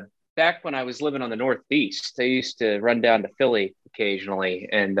to, back when I was living on the Northeast, I used to run down to Philly occasionally,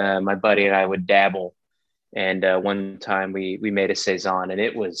 and my buddy and I would dabble. And one time we made a saison, and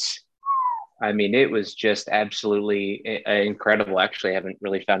it was just absolutely incredible. Actually, I haven't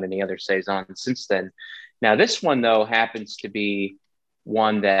really found any other saison since then. Now, this one, though, happens to be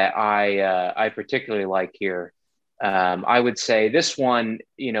one that I particularly like here. I would say this one,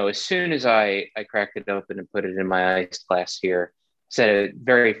 as soon as I cracked it open and put it in my iced glass here, it's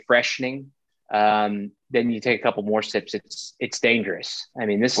very freshening. Then you take a couple more sips. It's dangerous. I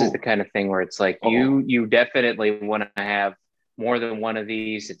mean, this is the kind of thing where it's like you definitely want to have more than one of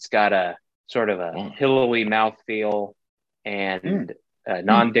these. It's got a sort of a pillowy mouthfeel, and a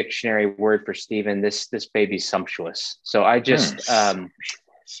non-dictionary word for Steven. This baby's sumptuous. So I just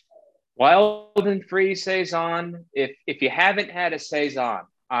Wild and Free saison. If you haven't had a saison,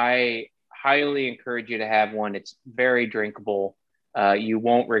 I highly encourage you to have one. It's very drinkable. You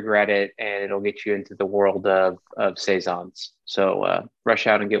won't regret it, and it'll get you into the world of saisons. So rush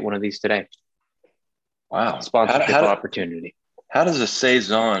out and get one of these today. Wow. Sponsorship opportunity. How does a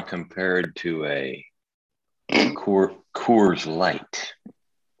saison compared to a Coors Light?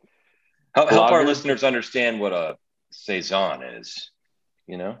 Help our listeners understand what a saison is,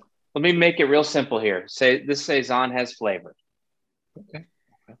 Let me make it real simple here. Say this saison has flavor. Okay.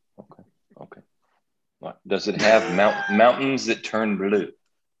 Does it have mountains that turn blue?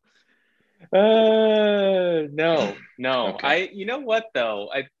 No. Okay. You know what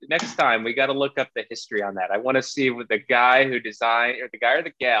though? Next time we got to look up the history on that. I want to see what the guy or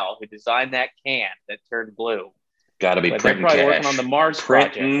the gal who designed that can that turned blue. Got to be Printing Cash. They're probably working on the Mars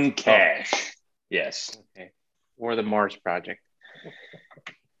project. Printing Cash. Yes. Okay. Or the Mars project.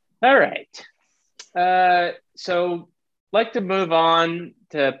 All right. So like to move on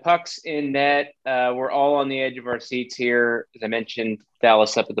to pucks in net. We're all on the edge of our seats here. As I mentioned,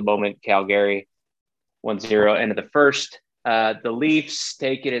 Dallas up at the moment, Calgary 1-0 end of the first. The Leafs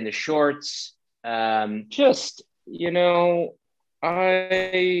take it in the shorts. I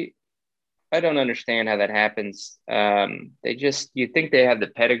don't understand how that happens. You think they have the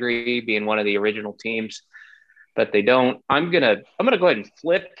pedigree being one of the original teams, but they don't. I'm gonna go ahead and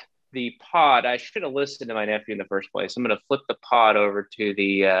flip the pod, I should have listened to my nephew in the first place. I'm going to flip the pod over to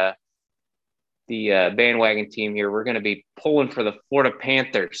the bandwagon team here. We're going to be pulling for the Florida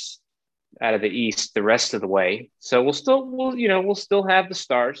Panthers out of the East the rest of the way. So we'll still have the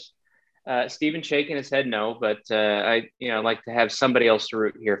Stars. Steven shaking his head no, but I like to have somebody else to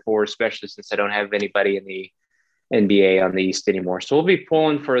root here for, especially since I don't have anybody in the NBA on the East anymore. So we'll be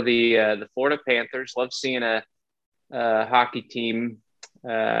pulling for the Florida Panthers. Love seeing a hockey team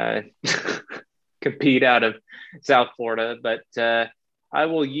compete out of South Florida, but I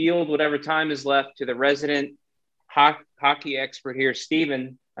will yield whatever time is left to the resident hockey expert here,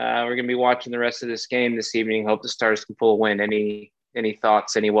 Steven. We're going to be watching the rest of this game this evening. Hope the Stars can pull a win. Any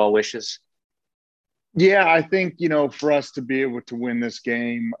thoughts, any well wishes? Yeah, I think, for us to be able to win this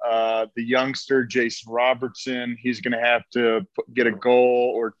game, the youngster, Jason Robertson, he's going to have to get a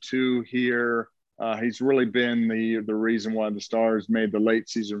goal or two here. He's really been the reason why the Stars made the late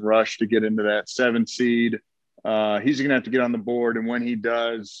season rush to get into that 7 seed. He's going to have to get on the board. And when he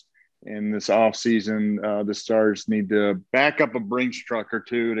does in this offseason, the Stars need to back up a Brinks truck or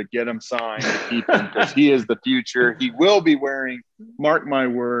two to get him signed to keep him, because he is the future. He will be wearing, mark my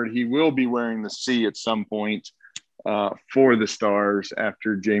word, he will be wearing the C at some point for the Stars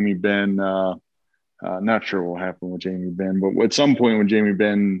after Jamie Benn. Not sure what will happen with Jamie Benn, but at some point when Jamie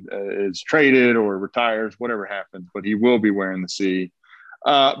Benn is traded or retires, whatever happens, but he will be wearing the C.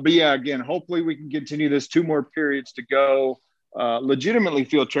 But yeah, again, hopefully we can continue this. 2 more periods to go. Legitimately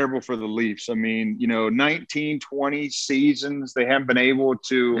feel terrible for the Leafs. I mean, 19, 20 seasons, they haven't been able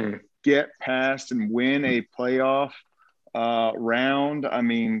to get past and win a playoff round. I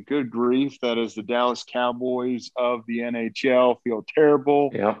mean, good grief. That is the Dallas Cowboys of the NHL. Feel terrible.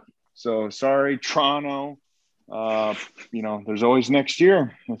 Yeah. So sorry, Toronto. There's always next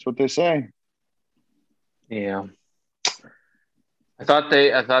year. That's what they say. Yeah. I thought they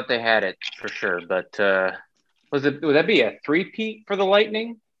had it for sure, but would that be a three-peat for the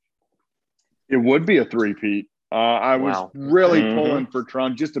Lightning? It would be a three-peat. I was really pulling for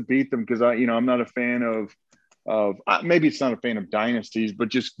Toronto just to beat them, because I'm not a fan of maybe it's not a fan of dynasties, but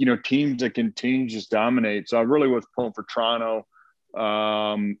just teams that continue to just dominate. So I really was pulling for Toronto.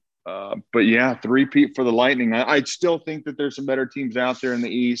 But yeah, three-peat for the Lightning. I still think that there's some better teams out there in the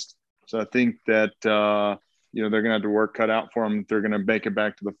East. So I think that they're going to have to work cut out for them if they're going to make it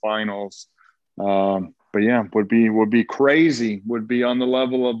back to the finals. But yeah, would be crazy. Would be on the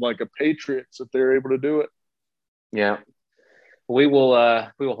level of like a Patriots if they're able to do it. Yeah, we will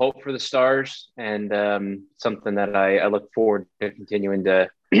hope for the Stars, and something that I look forward to continuing to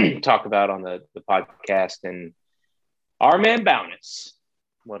talk about on the podcast. And our man Bowness,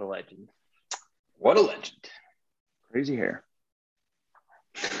 what a legend! What a legend! Crazy hair.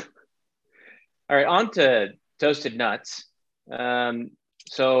 All right, on to toasted nuts.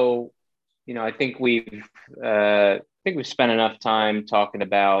 So, I think we've spent enough time talking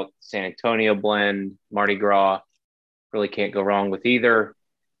about San Antonio blend, Mardi Gras. Really can't go wrong with either.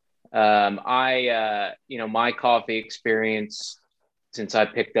 My coffee experience since I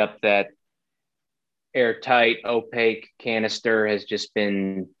picked up that airtight, opaque canister has just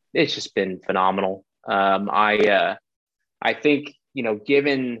been phenomenal. I think,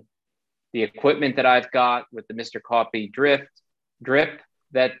 given the equipment that I've got with the Mr. Coffee drip,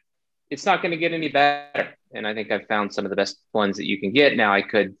 that it's not going to get any better. And I think I've found some of the best blends that you can get. Now I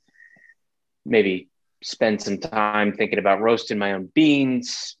could maybe spend some time thinking about roasting my own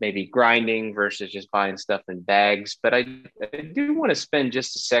beans, maybe grinding versus just buying stuff in bags. But I do want to spend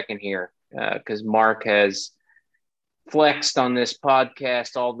just a second here because Mark has flexed on this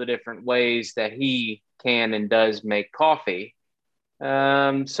podcast all the different ways that he can and does make coffee.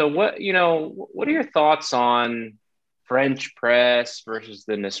 So what are your thoughts on French press versus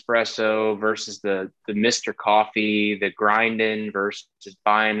the Nespresso versus the Mr. Coffee, the grinding versus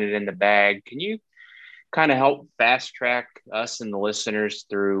buying it in the bag? Can you kind of help fast track us and the listeners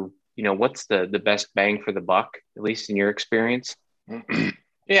through, what's the best bang for the buck, at least in your experience?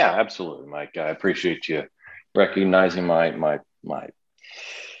 Yeah, absolutely, Mike. I appreciate you recognizing my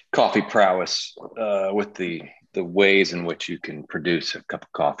coffee prowess with the ways in which you can produce a cup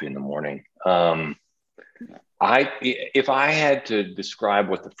of coffee in the morning. If I had to describe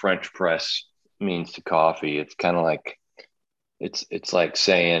what the French press means to coffee, it's kind of like it's like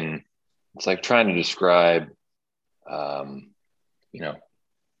saying, it's like trying to describe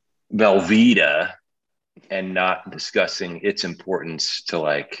Velveeta and not discussing its importance to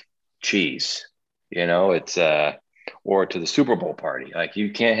like cheese. It's or to the Super Bowl party. Like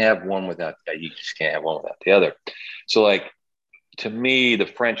you can't have one without that. You just can't have one without the other. So like, to me, the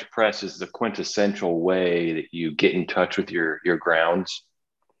French press is the quintessential way that you get in touch with your grounds.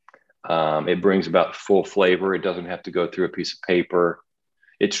 It brings about full flavor. It doesn't have to go through a piece of paper.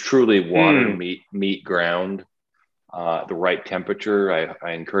 It's truly water, meat ground, the right temperature.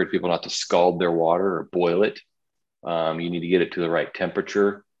 I encourage people not to scald their water or boil it. You need to get it to the right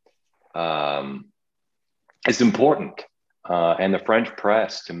temperature. It's important. And the French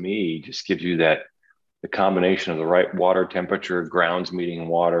press, to me, just gives you the combination of the right water temperature, grounds meeting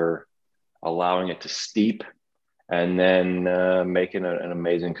water, allowing it to steep, and then making an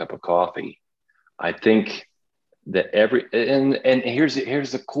amazing cup of coffee. I think that and here's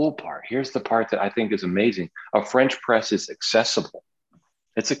the cool part. Here's the part that I think is amazing. A French press is accessible.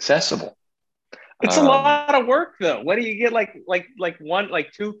 It's accessible. It's a lot of work, though. What do you get? Like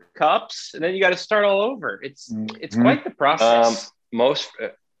 2 cups, and then you got to start all over. It's quite the process.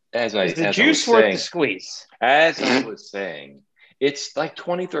 Is the juice worth the squeeze? As I was saying, it's like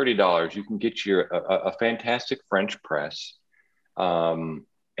 $20-$30. You can get a fantastic French press, and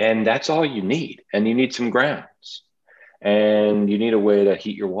that's all you need. And you need some grounds, and you need a way to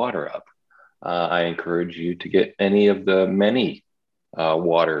heat your water up. I encourage you to get any of the many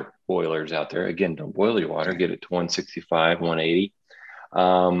water boilers out there. Again, don't boil your water. Get it to 165, 180.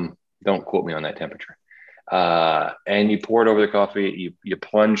 Don't quote me on that temperature. And you pour it over the coffee. You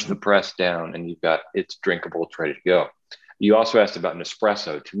plunge the press down, and it's drinkable. It's ready to go. You also asked about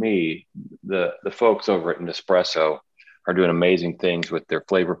Nespresso. To me, the folks over at Nespresso are doing amazing things with their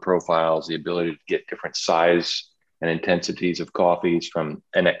flavor profiles, the ability to get different size and intensities of coffees, from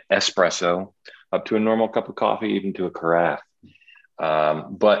an espresso up to a normal cup of coffee, even to a carafe.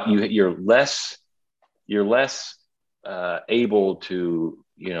 But you're less able to,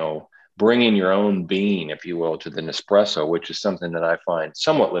 bring in your own bean, if you will, to the Nespresso, which is something that I find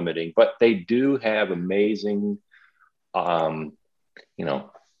somewhat limiting. But they do have amazing,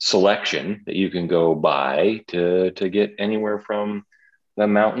 selection that you can go buy to get anywhere from the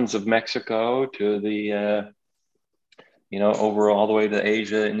mountains of Mexico to the over all the way to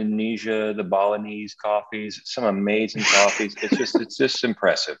Asia, Indonesia, the Balinese coffees, some amazing coffees. It's just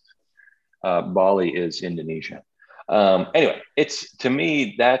impressive. Bali is Indonesia. Anyway, to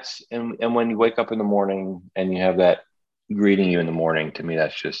me, and when you wake up in the morning and you have that greeting you in the morning, to me,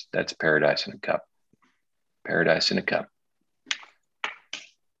 that's paradise in a cup. Paradise in a cup.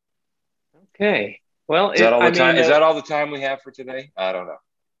 Okay. Well, is that all the time we have for today? I don't know.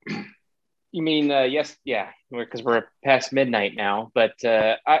 You mean, yes, yeah, because we're past midnight now. But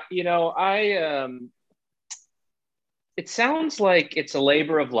it sounds like it's a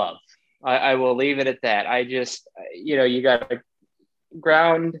labor of love. I will leave it at that. I just, you got to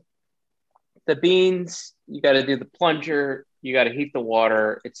ground the beans, you got to do the plunger, you got to heat the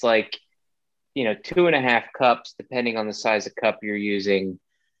water. It's like, 2.5 cups, depending on the size of cup you're using.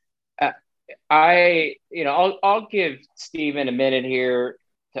 I'll give Steven a minute here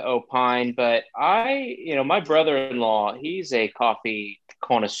to opine, but my brother-in-law, he's a coffee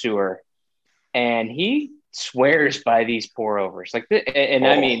connoisseur, and he swears by these pour overs. I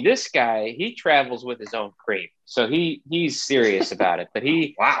mean, this guy, he travels with his own cream, so he's serious about it. But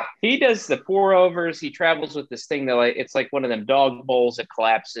he does the pour overs. He travels with this thing that it's like one of them dog bowls that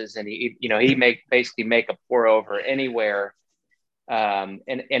collapses, and he basically make a pour over anywhere. And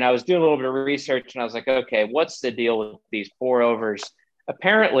I was doing a little bit of research, and I was like, okay, what's the deal with these pour overs?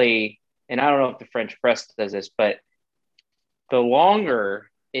 Apparently, and I don't know if the French press does this, but the longer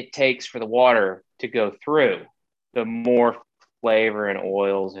it takes for the water to go through, the more flavor and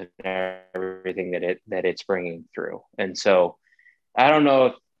oils and everything that it's bringing through. And so I don't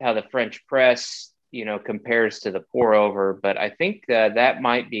know how the French press, compares to the pour over, but I think that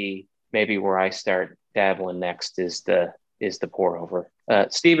might be maybe where I start dabbling next is the pour over.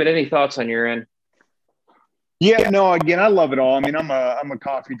 Steven, any thoughts on your end? Yeah, no, again, I love it all. I mean, I'm a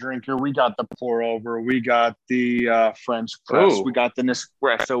coffee drinker. We got the pour over, we got the French press, we got the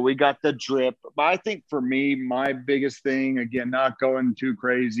Nespresso, we got the drip. But I think for me, my biggest thing, again, not going too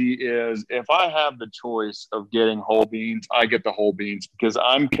crazy, is if I have the choice of getting whole beans, I get the whole beans, because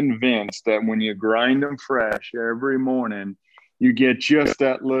I'm convinced that when you grind them fresh every morning, you get just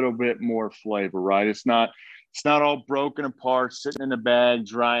that little bit more flavor, right? It's not all broken apart, sitting in the bag,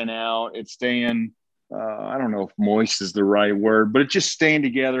 drying out. It's staying, I don't know if moist is the right word, but it's just staying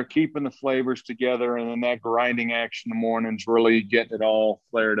together, keeping the flavors together. And then that grinding action in the morning's really getting it all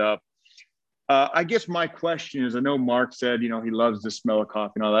flared up. I guess my question is, I know Mark said, he loves the smell of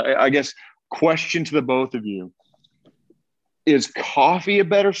coffee and all that. I guess question to the both of you, is coffee a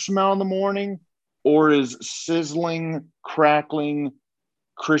better smell in the morning, or is sizzling, crackling,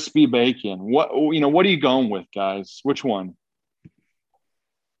 crispy bacon? What are you going with, guys? Which one?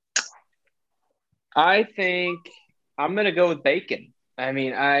 I think I'm going to go with bacon. I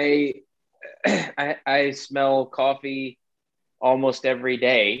mean, I smell coffee almost every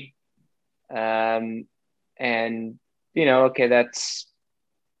day. And okay,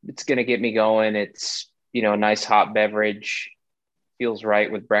 it's going to get me going. It's, a nice hot beverage, feels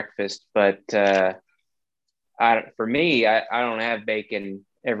right with breakfast, but, for me, I don't have bacon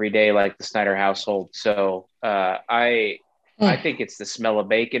every day like the Snyder household. So, I think it's the smell of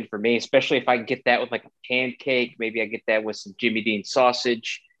bacon for me, especially if I can get that with like a pancake. Maybe I get that with some Jimmy Dean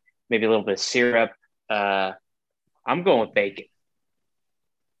sausage, maybe a little bit of syrup. I'm going with bacon.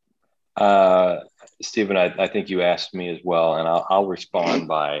 Stephen, I think you asked me as well, and I'll respond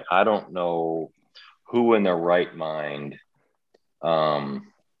by I don't know who in their right mind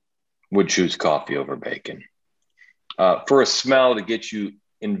would choose coffee over bacon for a smell to get you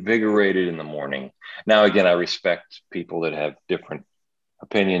invigorated in the morning. Now, again, I respect people that have different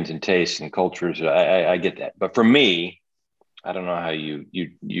opinions and tastes and cultures. I get that, but for me, I don't know how you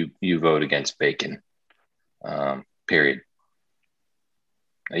vote against bacon. Period.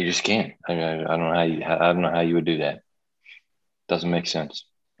 You just can't. I don't know I don't know how you would do that. Doesn't make sense.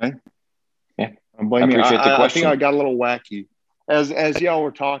 Okay. Yeah. I blame you. Appreciate the question. I think I got a little wacky. As y'all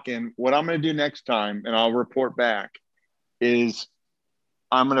were talking, what I'm going to do next time, and I'll report back, is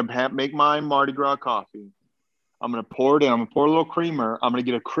I'm going to make my Mardi Gras coffee. I'm going to pour it in. I'm going to pour a little creamer. I'm going to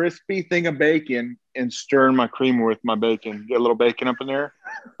get a crispy thing of bacon and stir in my creamer with my bacon. Get a little bacon up in there.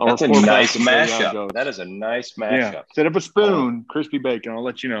 That's a nice mashup. That is a nice mashup. Yeah. Set up a spoon, crispy bacon. I'll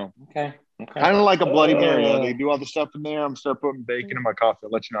let you know. Okay. Kind of like a Bloody Mary. They do all the stuff in there. I'm going to start putting bacon in my coffee.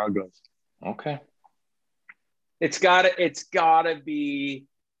 I'll let you know how it goes. Okay. It's gotta be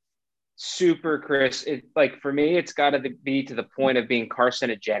super crisp. Like for me, it's gotta be to the point of being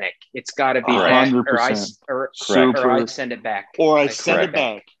carcinogenic. It's gotta be 100%. Or I send it back. Or I send it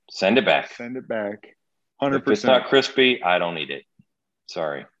back. Send it back. Send it back. 100%. If it's not crispy, I don't eat it.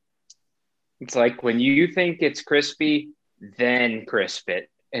 Sorry. It's like when you think it's crispy, then crisp it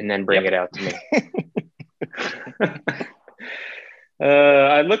and then bring it out to me.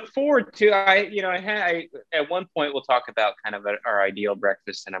 I look forward to. At one point we'll talk about kind of our ideal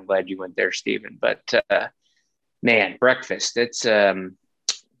breakfast, and I'm glad you went there, Stephen. But man, breakfast, it's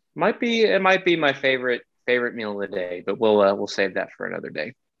might be my favorite meal of the day, but we'll save that for another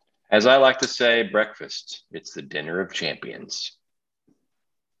day. As I like to say, breakfast, it's the dinner of champions.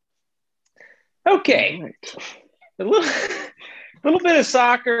 Okay, right. A little bit of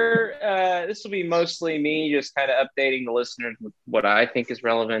soccer. This will be mostly me just kind of updating the listeners with what I think is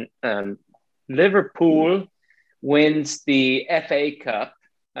relevant. Liverpool wins the FA Cup.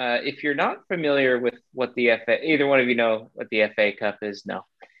 If you're not familiar with what the either one of you know what the FA Cup is, no.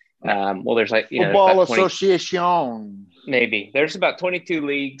 Well, there's like Football Association. Maybe there's about 22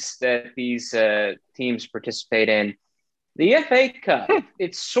 leagues that these teams participate in. The FA Cup,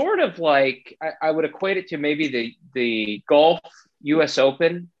 it's sort of like I would equate it to maybe the golf U.S.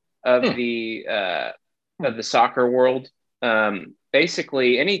 Open of the soccer world.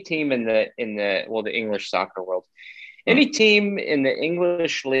 Basically, any team in the English soccer world, any team in the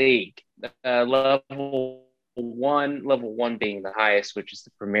English league, level one being the highest, which is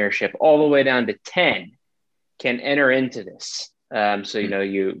the Premiership, all the way down to 10, can enter into this. So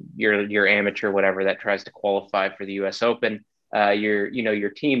you're amateur, whatever that tries to qualify for the U.S. Open. Your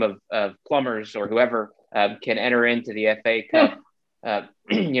team of plumbers or whoever can enter into the FA Cup.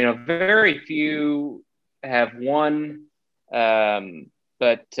 Very few have won.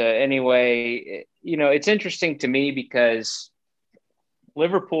 But anyway, it's interesting to me because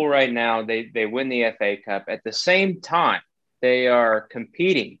Liverpool right now they win the FA Cup. At the same time, they are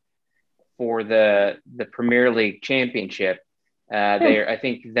competing for the Premier League championship. I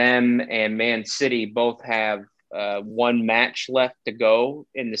think them and Man City both have one match left to go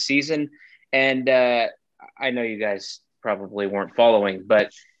in the season. And I know you guys probably weren't following,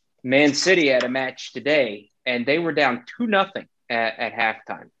 but Man City had a match today and they were down 2-0 at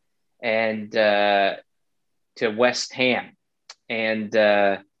halftime and to West Ham. And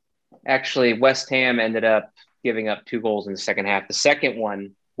actually West Ham ended up giving up 2 goals in the second half. The second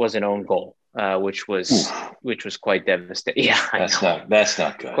one was an own goal. Which was quite devastating. Yeah, that's not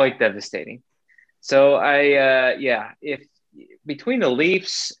good. Quite devastating. So if between the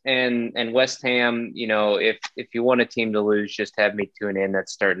Leafs and West Ham, if you want a team to lose, just have me tune in.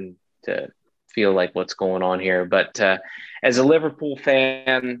 That's starting to feel like what's going on here. But as a Liverpool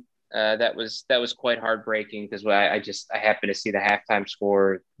fan, that was quite heartbreaking because I happened to see the halftime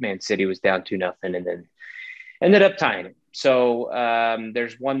score. Man City was down 2-0 and then ended up tying it. So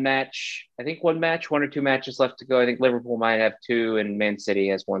there's one or two matches left to go. I think Liverpool might have 2 and Man City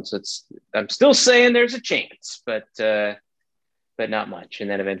has 1. So I'm still saying there's a chance, but but not much. And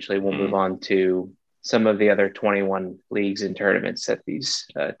then eventually we'll move on to some of the other 21 leagues and tournaments that these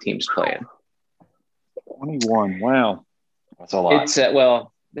teams play in. 21. Wow. That's a lot. It's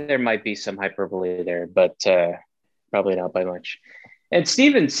well, there might be some hyperbole there, but probably not by much. And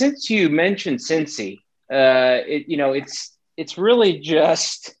Steven, since you mentioned Cincy, it's really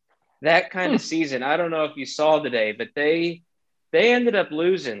just that kind of season. I don't know if you saw today, but they ended up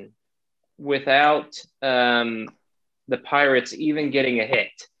losing without the Pirates even getting a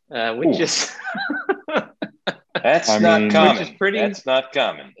hit, which is that's not common. Which is pretty. That's not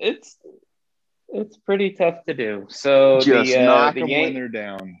common. It's pretty tough to do. So just knock them when they're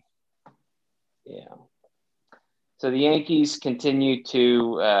down. Yeah. So the Yankees continue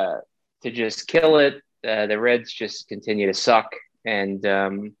to just kill it. The Reds just continue to suck, and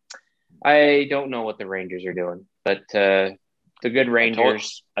I don't know what the Rangers are doing, but the good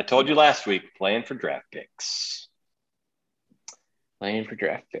Rangers. I told you last week, playing for draft picks. Playing for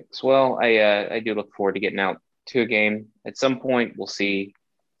draft picks. Well, I do look forward to getting out to a game at some point. We'll see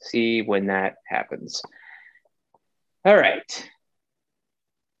when that happens. All right.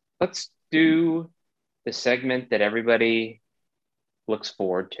 Let's do the segment that everybody looks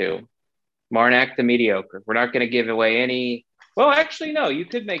forward to. Marnak the Mediocre. We're not going to give away any. Well, actually, no. You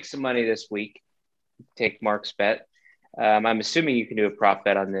could make some money this week. Take Mark's bet. I'm assuming you can do a prop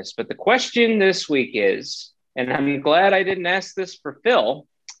bet on this. But the question this week is, and I'm glad I didn't ask this for Phil,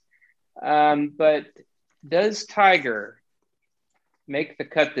 but does Tiger make the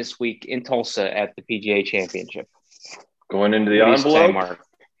cut this week in Tulsa at the PGA Championship? Going into the envelope? Mark?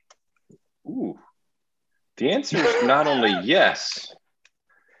 Ooh. The answer is not only yes.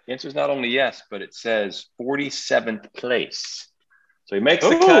 The answer is not only yes, but it says 47th place. So he makes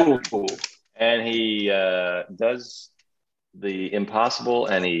the cut, and he does the impossible,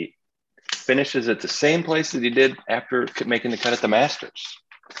 and he finishes at the same place that he did after making the cut at the Masters.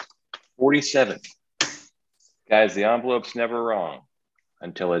 47th. Guys, the envelope's never wrong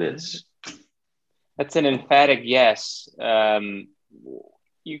until it is. That's an emphatic yes.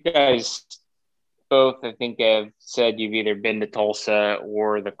 You guys both, I think, have said you've either been to Tulsa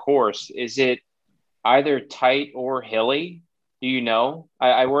or the course. Is it either tight or hilly? Do you know?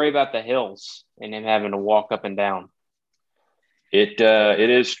 I worry about the hills and him having to walk up and down. It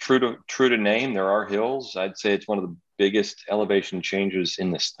is true to name. There are hills. I'd say it's one of the biggest elevation changes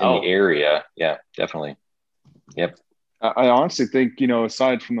in the area. Yeah, definitely. Yep. I honestly think,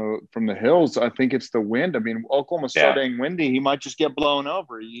 aside from the hills, I think it's the wind. I mean, Oklahoma's so dang windy, he might just get blown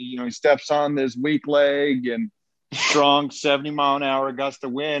over. He steps on this weak leg and strong 70-mile-an-hour gust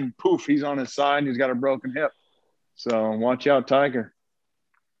of wind. Poof, he's on his side and he's got a broken hip. So watch out, Tiger.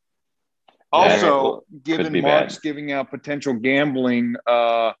 Also, given Mark's giving out potential gambling,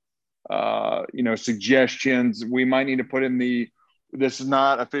 suggestions, we might need to put in this is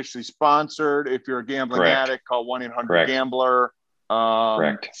not officially sponsored. If you're a gambling addict, call 1-800-GAMBLER.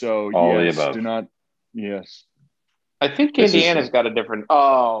 Correct. So all yes, the above. Do not. Yes. I think Indiana's got a different.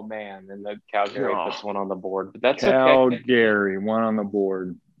 Oh man, and the Calgary puts one on the board, but that's Calgary, one on the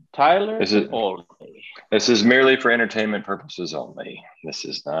board. Tyler. This is merely for entertainment purposes only. This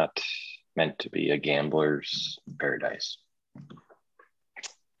is not meant to be a gambler's paradise.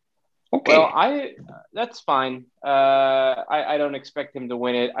 Okay. Well, that's fine. I don't expect him to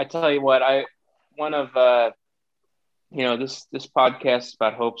win it. I tell you what, this podcast is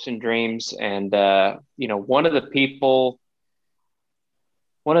about hopes and dreams, and one of the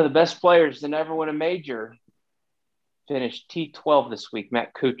best players to never win a major finished T12 this week,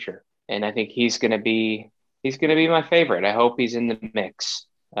 Matt Kuchar, and I think he's gonna be my favorite. I hope he's in the mix.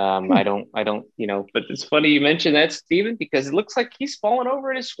 I don't, but it's funny you mentioned that, Steven, because it looks like he's falling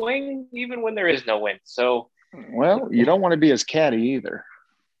over in his swing even when there is no wind. So, well, you don't want to be as catty either.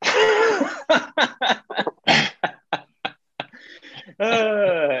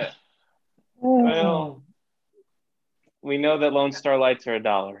 Well, we know that Lone Star lights are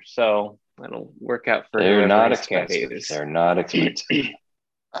 $1, so that'll work out for They're not expensive. They're not expensive.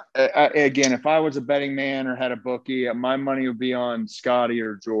 Again, if I was a betting man or had a bookie, my money would be on Scotty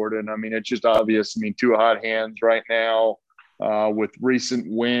or Jordan. I mean, it's just obvious. I mean, two hot hands right now with recent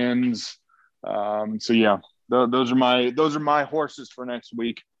wins. So yeah, those are my horses for next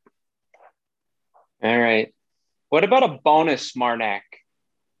week. All right. What about a bonus, Marnak?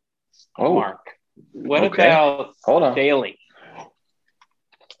 Oh, Mark. What about Daly?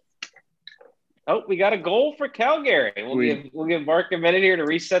 Oh, we got a goal for Calgary. We'll give Mark a minute here to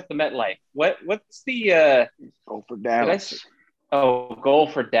reset the MetLife. What's the goal for Dallas? Goal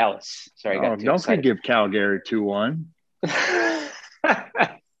for Dallas. Sorry, I got too excited. Give Calgary 2-1.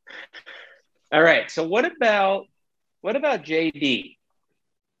 All right. So what about What about JD?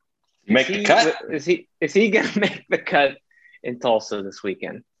 Make the cut Is he going to make the cut in Tulsa this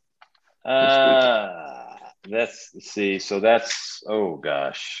weekend? Let's see. So that's oh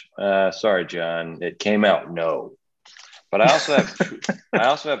gosh. Sorry, John. It came out no. But I also have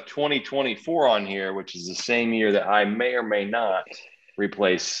 2024 on here, which is the same year that I may or may not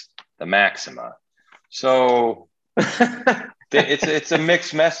replace the Maxima. So it's a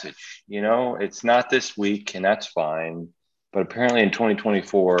mixed message, you know. It's not this week, and that's fine. But apparently, in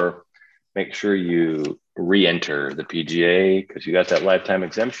 2024, make sure you re-enter the PGA because you got that lifetime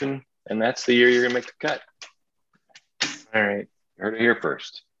exemption, and that's the year you're gonna make the cut. All right, heard it here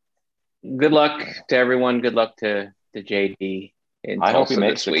first. Good luck to everyone. Good luck to JD. I hope he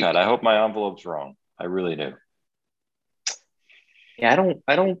makes the cut. I hope my envelope's wrong. I really do. Yeah,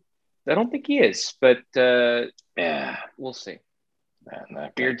 I don't think he is, but yeah, we'll see.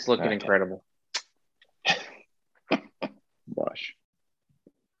 That Beard's looking incredible. Gosh.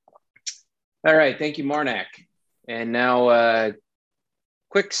 All right, thank you, Marnak. And now,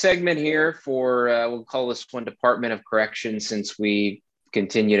 quick segment here for we'll call this one Department of Correction, since we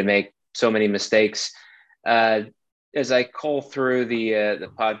continue to make so many mistakes. As I call through the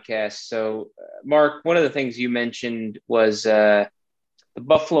podcast, so Mark, one of the things you mentioned was the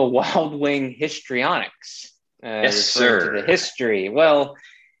Buffalo Wild Wing histrionics. Yes, sir. To the history. Well,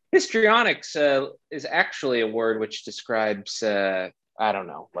 histrionics is actually a word which describes I don't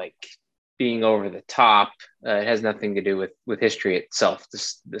know, like being over the top. It has nothing to do with history itself,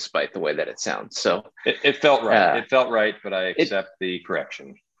 despite the way that it sounds. So it felt right. It felt right, but I accept the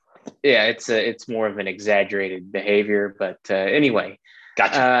correction. Yeah, it's more of an exaggerated behavior, but anyway.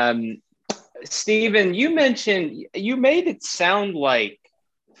 Gotcha. Steven, you made it sound like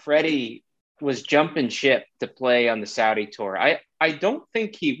Freddie was jumping ship to play on the Saudi tour. I don't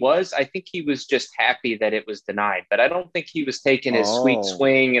think he was. I think he was just happy that it was denied, but I don't think he was taking his sweet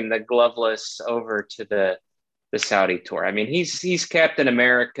swing and the gloveless over to the Saudi tour. I mean, he's Captain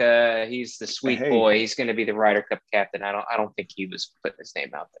America. He's the sweet boy. He's going to be the Ryder Cup captain. I don't think he was putting his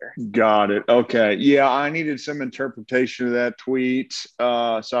name out there. Got it. Okay. Yeah, I needed some interpretation of that tweet.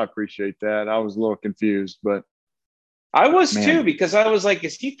 So I appreciate that. I was a little confused, but I was too, because I was like,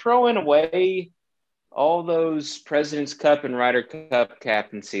 is he throwing away all those President's Cup and Ryder Cup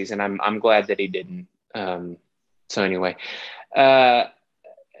captaincies? And I'm glad that he didn't. So anyway,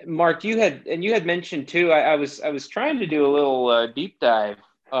 Mark, you had mentioned too. I was trying to do a little deep dive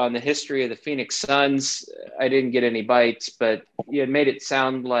on the history of the Phoenix Suns. I didn't get any bites, but you had made it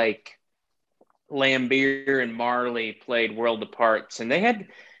sound like Lambier and Marley played world apart, and they had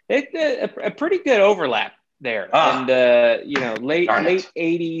a pretty good overlap there. And late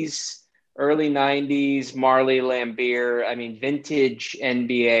 80s, early 90s, Marley, Lambier. I mean, vintage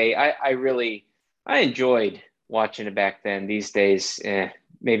NBA. I enjoyed watching it back then. These days,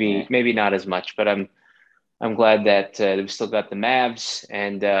 maybe not as much, but I'm glad that we've still got the Mavs,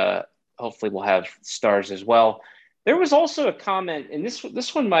 and hopefully we'll have Stars as well. There was also a comment, and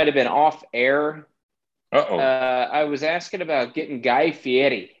this one might have been off air. I was asking about getting Guy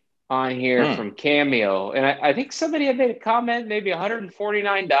Fieri on here from Cameo, and I think somebody had made a comment, maybe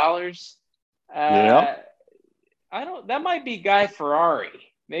 $149. That might be Guy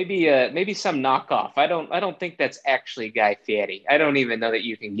Ferrari. Maybe some knockoff. I don't think that's actually Guy Fieri. I don't even know that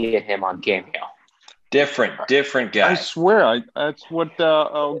you can get him on Cameo. Different guy. I swear, that's what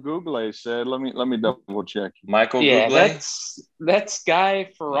Google said. Let me double check. Michael Google. That's Guy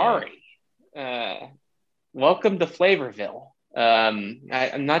Ferrari. Welcome to Flavorville.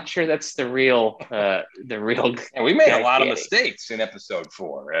 I'm not sure that's the real. And we made a lot of mistakes in episode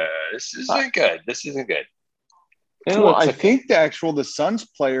 4. This isn't good. Well, I think the Suns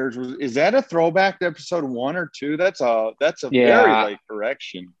players is that a throwback to episode 1 or 2? That's a very late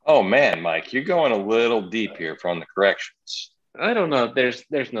correction. Oh man, Mike, you're going a little deep here from the corrections. I don't know. There's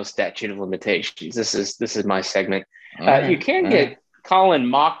no statute of limitations. This is my segment. You can get Colin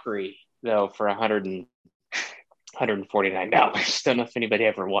Mockery though for $149. Don't know if anybody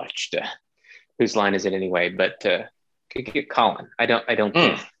ever watched Whose Line Is It Anyway, but could get Colin. I don't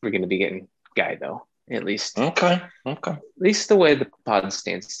think we're going to be getting Guy though. At least. Okay. At least the way the pod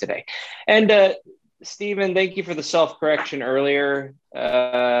stands today. And Steven, thank you for the self-correction earlier.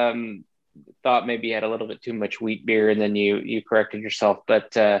 Thought maybe you had a little bit too much wheat beer, and then you corrected yourself.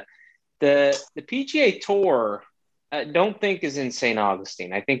 But the PGA Tour, don't think is in St.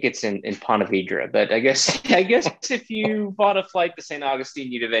 Augustine. I think it's in Ponte Vedra. But I guess if you bought a flight to St.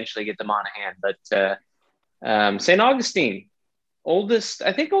 Augustine, you'd eventually get them on hand. But St. Augustine. Oldest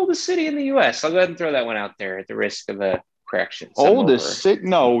city in the U.S. I'll go ahead and throw that one out there at the risk of a correction. Oldest six?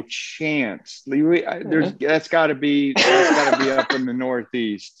 No chance. That's got to be up in the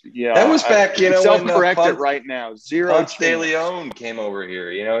Northeast. Yeah, that was back, when self-correct it right now. Ponce de Leon came over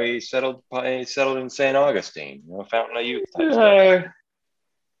here. He settled in St. Augustine. Fountain of Youth type stuff.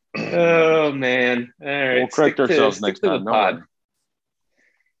 Oh man! All right, we'll correct ourselves next time. The pod.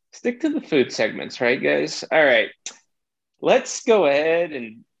 Stick to the food segments, right, guys? All right, let's go ahead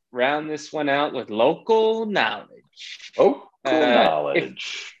and round this one out with local knowledge.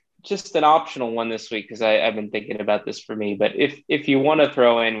 Knowledge. Just an optional one this week because I've been thinking about this for me. But if you want to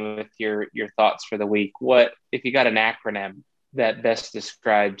throw in with your thoughts for the week, what if you got an acronym that best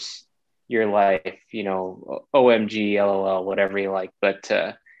describes your life? OMG, LOL, whatever you like. But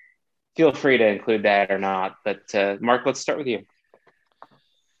feel free to include that or not. But Mark, let's start with you.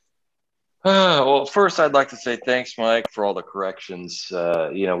 Well, first, I'd like to say thanks, Mike, for all the corrections. We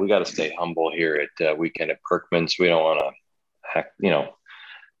got to stay humble here at Weekend at Kirkman's. We don't want to,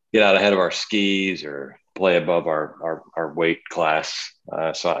 get out ahead of our skis or play above our weight class.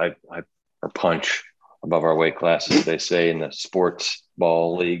 So or punch above our weight class, as they say in the sports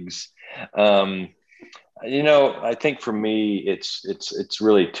ball leagues. I think for me, it's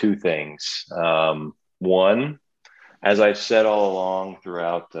really two things. One, as I've said all along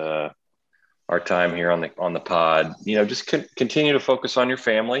throughout our time here on the pod, just continue to focus on your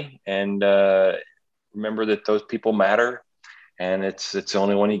family and remember that those people matter, and it's the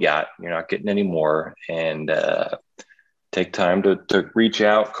only one you got. You're not getting any more, and take time to reach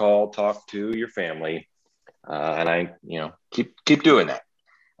out, call, talk to your family, and I keep doing that.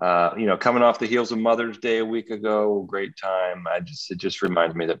 Coming off the heels of Mother's Day a week ago, great time. It just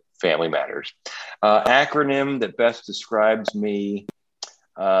reminds me that family matters. Acronym that best describes me.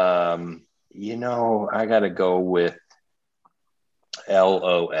 I got to go with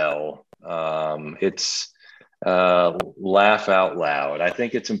LOL. It's laugh out loud. I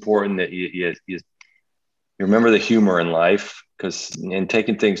think it's important that you remember the humor in life, because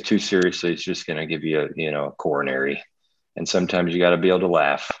taking things too seriously is just going to give you a coronary. And sometimes you got to be able to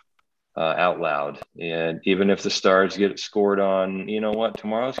laugh out loud. And even if the Stars get scored on,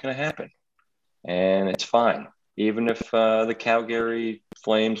 tomorrow's going to happen. And it's fine. Even if the Calgary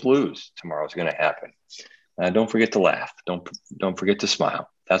Flames lose, tomorrow's going to happen. Don't forget to laugh. Don't forget to smile.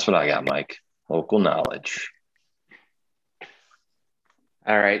 That's what I got, Mike. Local knowledge.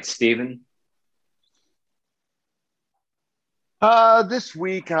 All right, Steven. This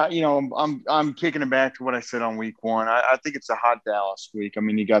week, I'm kicking it back to what I said on week one. I think it's a hot Dallas week. I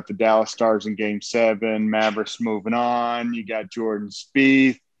mean, you got the Dallas Stars in Game 7, Mavericks moving on. You got Jordan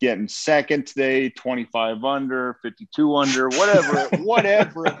Spieth getting second today, 25 under, 52 under,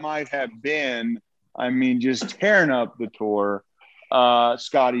 whatever it might have been. I mean, just tearing up the tour.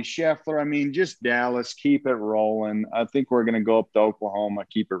 Scotty Scheffler. I mean, just Dallas, keep it rolling. I think we're going to go up to Oklahoma,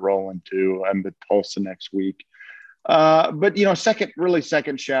 keep it rolling too, and the Tulsa next week. But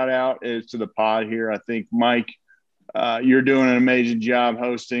second shout out is to the pod here. I think Mike, you're doing an amazing job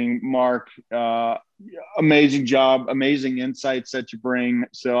hosting. Mark, amazing job, amazing insights that you bring.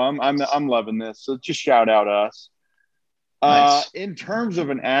 So I'm loving this. So just shout out us. Nice. In terms of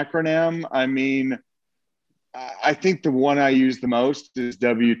an acronym, I mean, I think the one I use the most is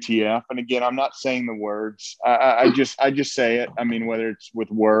WTF. And again, I'm not saying the words. I just say it. I mean, whether it's with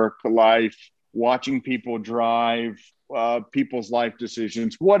work, life, watching people drive, people's life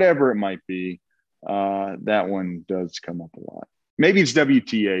decisions, whatever it might be, that one does come up a lot. Maybe it's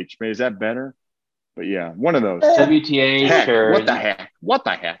WTH. Maybe is that better? But yeah, one of those. WTH or what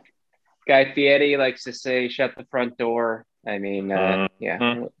the heck? Guy Fieri likes to say, "Shut the front door." I mean,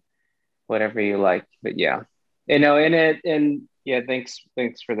 yeah, whatever you like. But yeah, thanks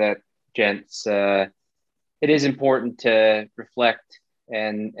for that, gents. It is important to reflect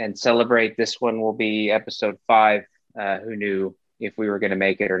and celebrate. This one will be episode 5. Who knew if we were going to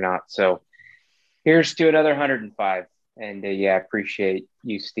make it or not? So here's to another 105. And I appreciate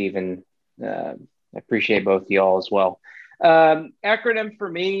you, Stephen. I appreciate both of y'all as well. Acronym for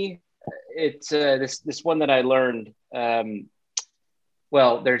me, it's this one that I learned.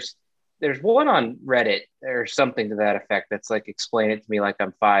 Well, there's one on Reddit or something to that effect. That's like, explain it to me like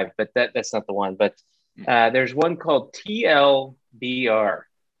I'm 5, but that's not the one. But there's one called TLDR,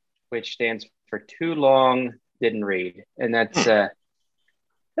 which stands for too long, didn't read. And that's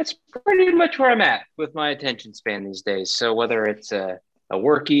pretty much where I'm at with my attention span these days. So whether it's a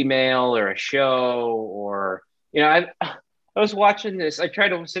work email or a show, or, I was watching this. I tried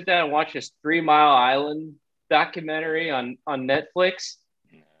to sit down and watch this 3 Mile Island documentary on Netflix.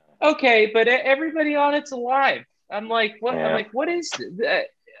 Okay, but everybody on it's alive. I'm like, what? Yeah. I'm like, what is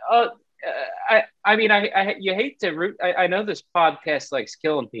I mean, you hate to root. I know this podcast likes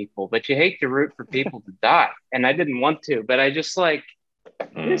killing people, but you hate to root for people to die. And I didn't want to, but I just like,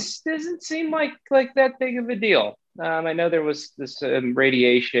 this doesn't seem like that big of a deal. I know there was this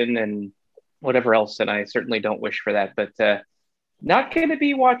radiation and whatever else, and I certainly don't wish for that. But not going to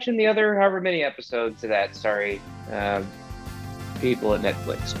be watching the other however many episodes of that. Sorry, people at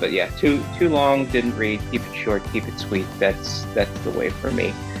Netflix. But yeah, too long. Didn't read. Keep it short. Keep it sweet. That's the way for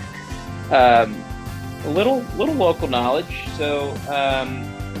me. A little local knowledge. So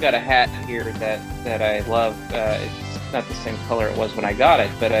I've got a hat here that I love. It's not the same color it was when I got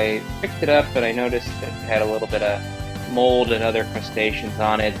it, but I picked it up and I noticed it had a little bit of mold and other crustaceans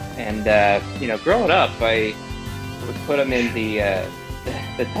on it. And growing up, I would put them in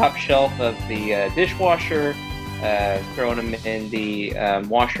the top shelf of the dishwasher, throwing them in the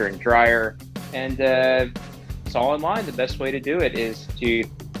washer and dryer, and saw online the best way to do it is to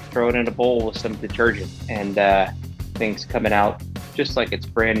throw it in a bowl with some detergent, and things coming out just like it's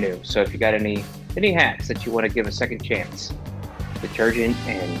brand new. So if you got any hacks that you want to give a second chance, detergent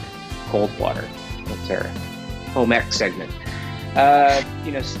and cold water. That's our home ec segment.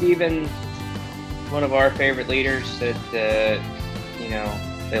 Steven, one of our favorite leaders, said they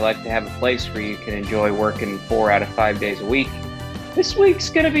like to have a place where you can enjoy working 4 out of 5 days a week. This week's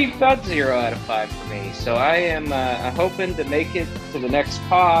going to be about 0 out of 5 for me. So I am hoping to make it to the next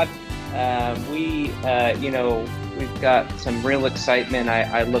pod. We've got some real excitement.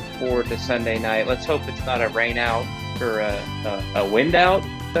 I look forward to Sunday night. Let's hope it's not a rain out or a wind out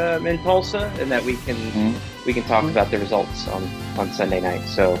in Tulsa, and that we can talk about the results on Sunday night.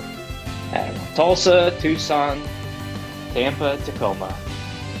 So Tulsa, Tucson, Tampa, Tacoma.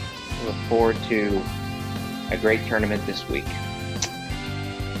 I look forward to a great tournament this week.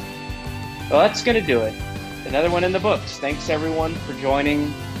 Well, that's going to do it. Another one in the books. Thanks, everyone, for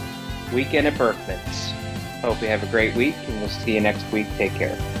joining Weekend at Berkman's. Hope you have a great week, and we'll see you next week. Take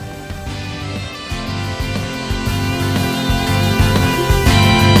care.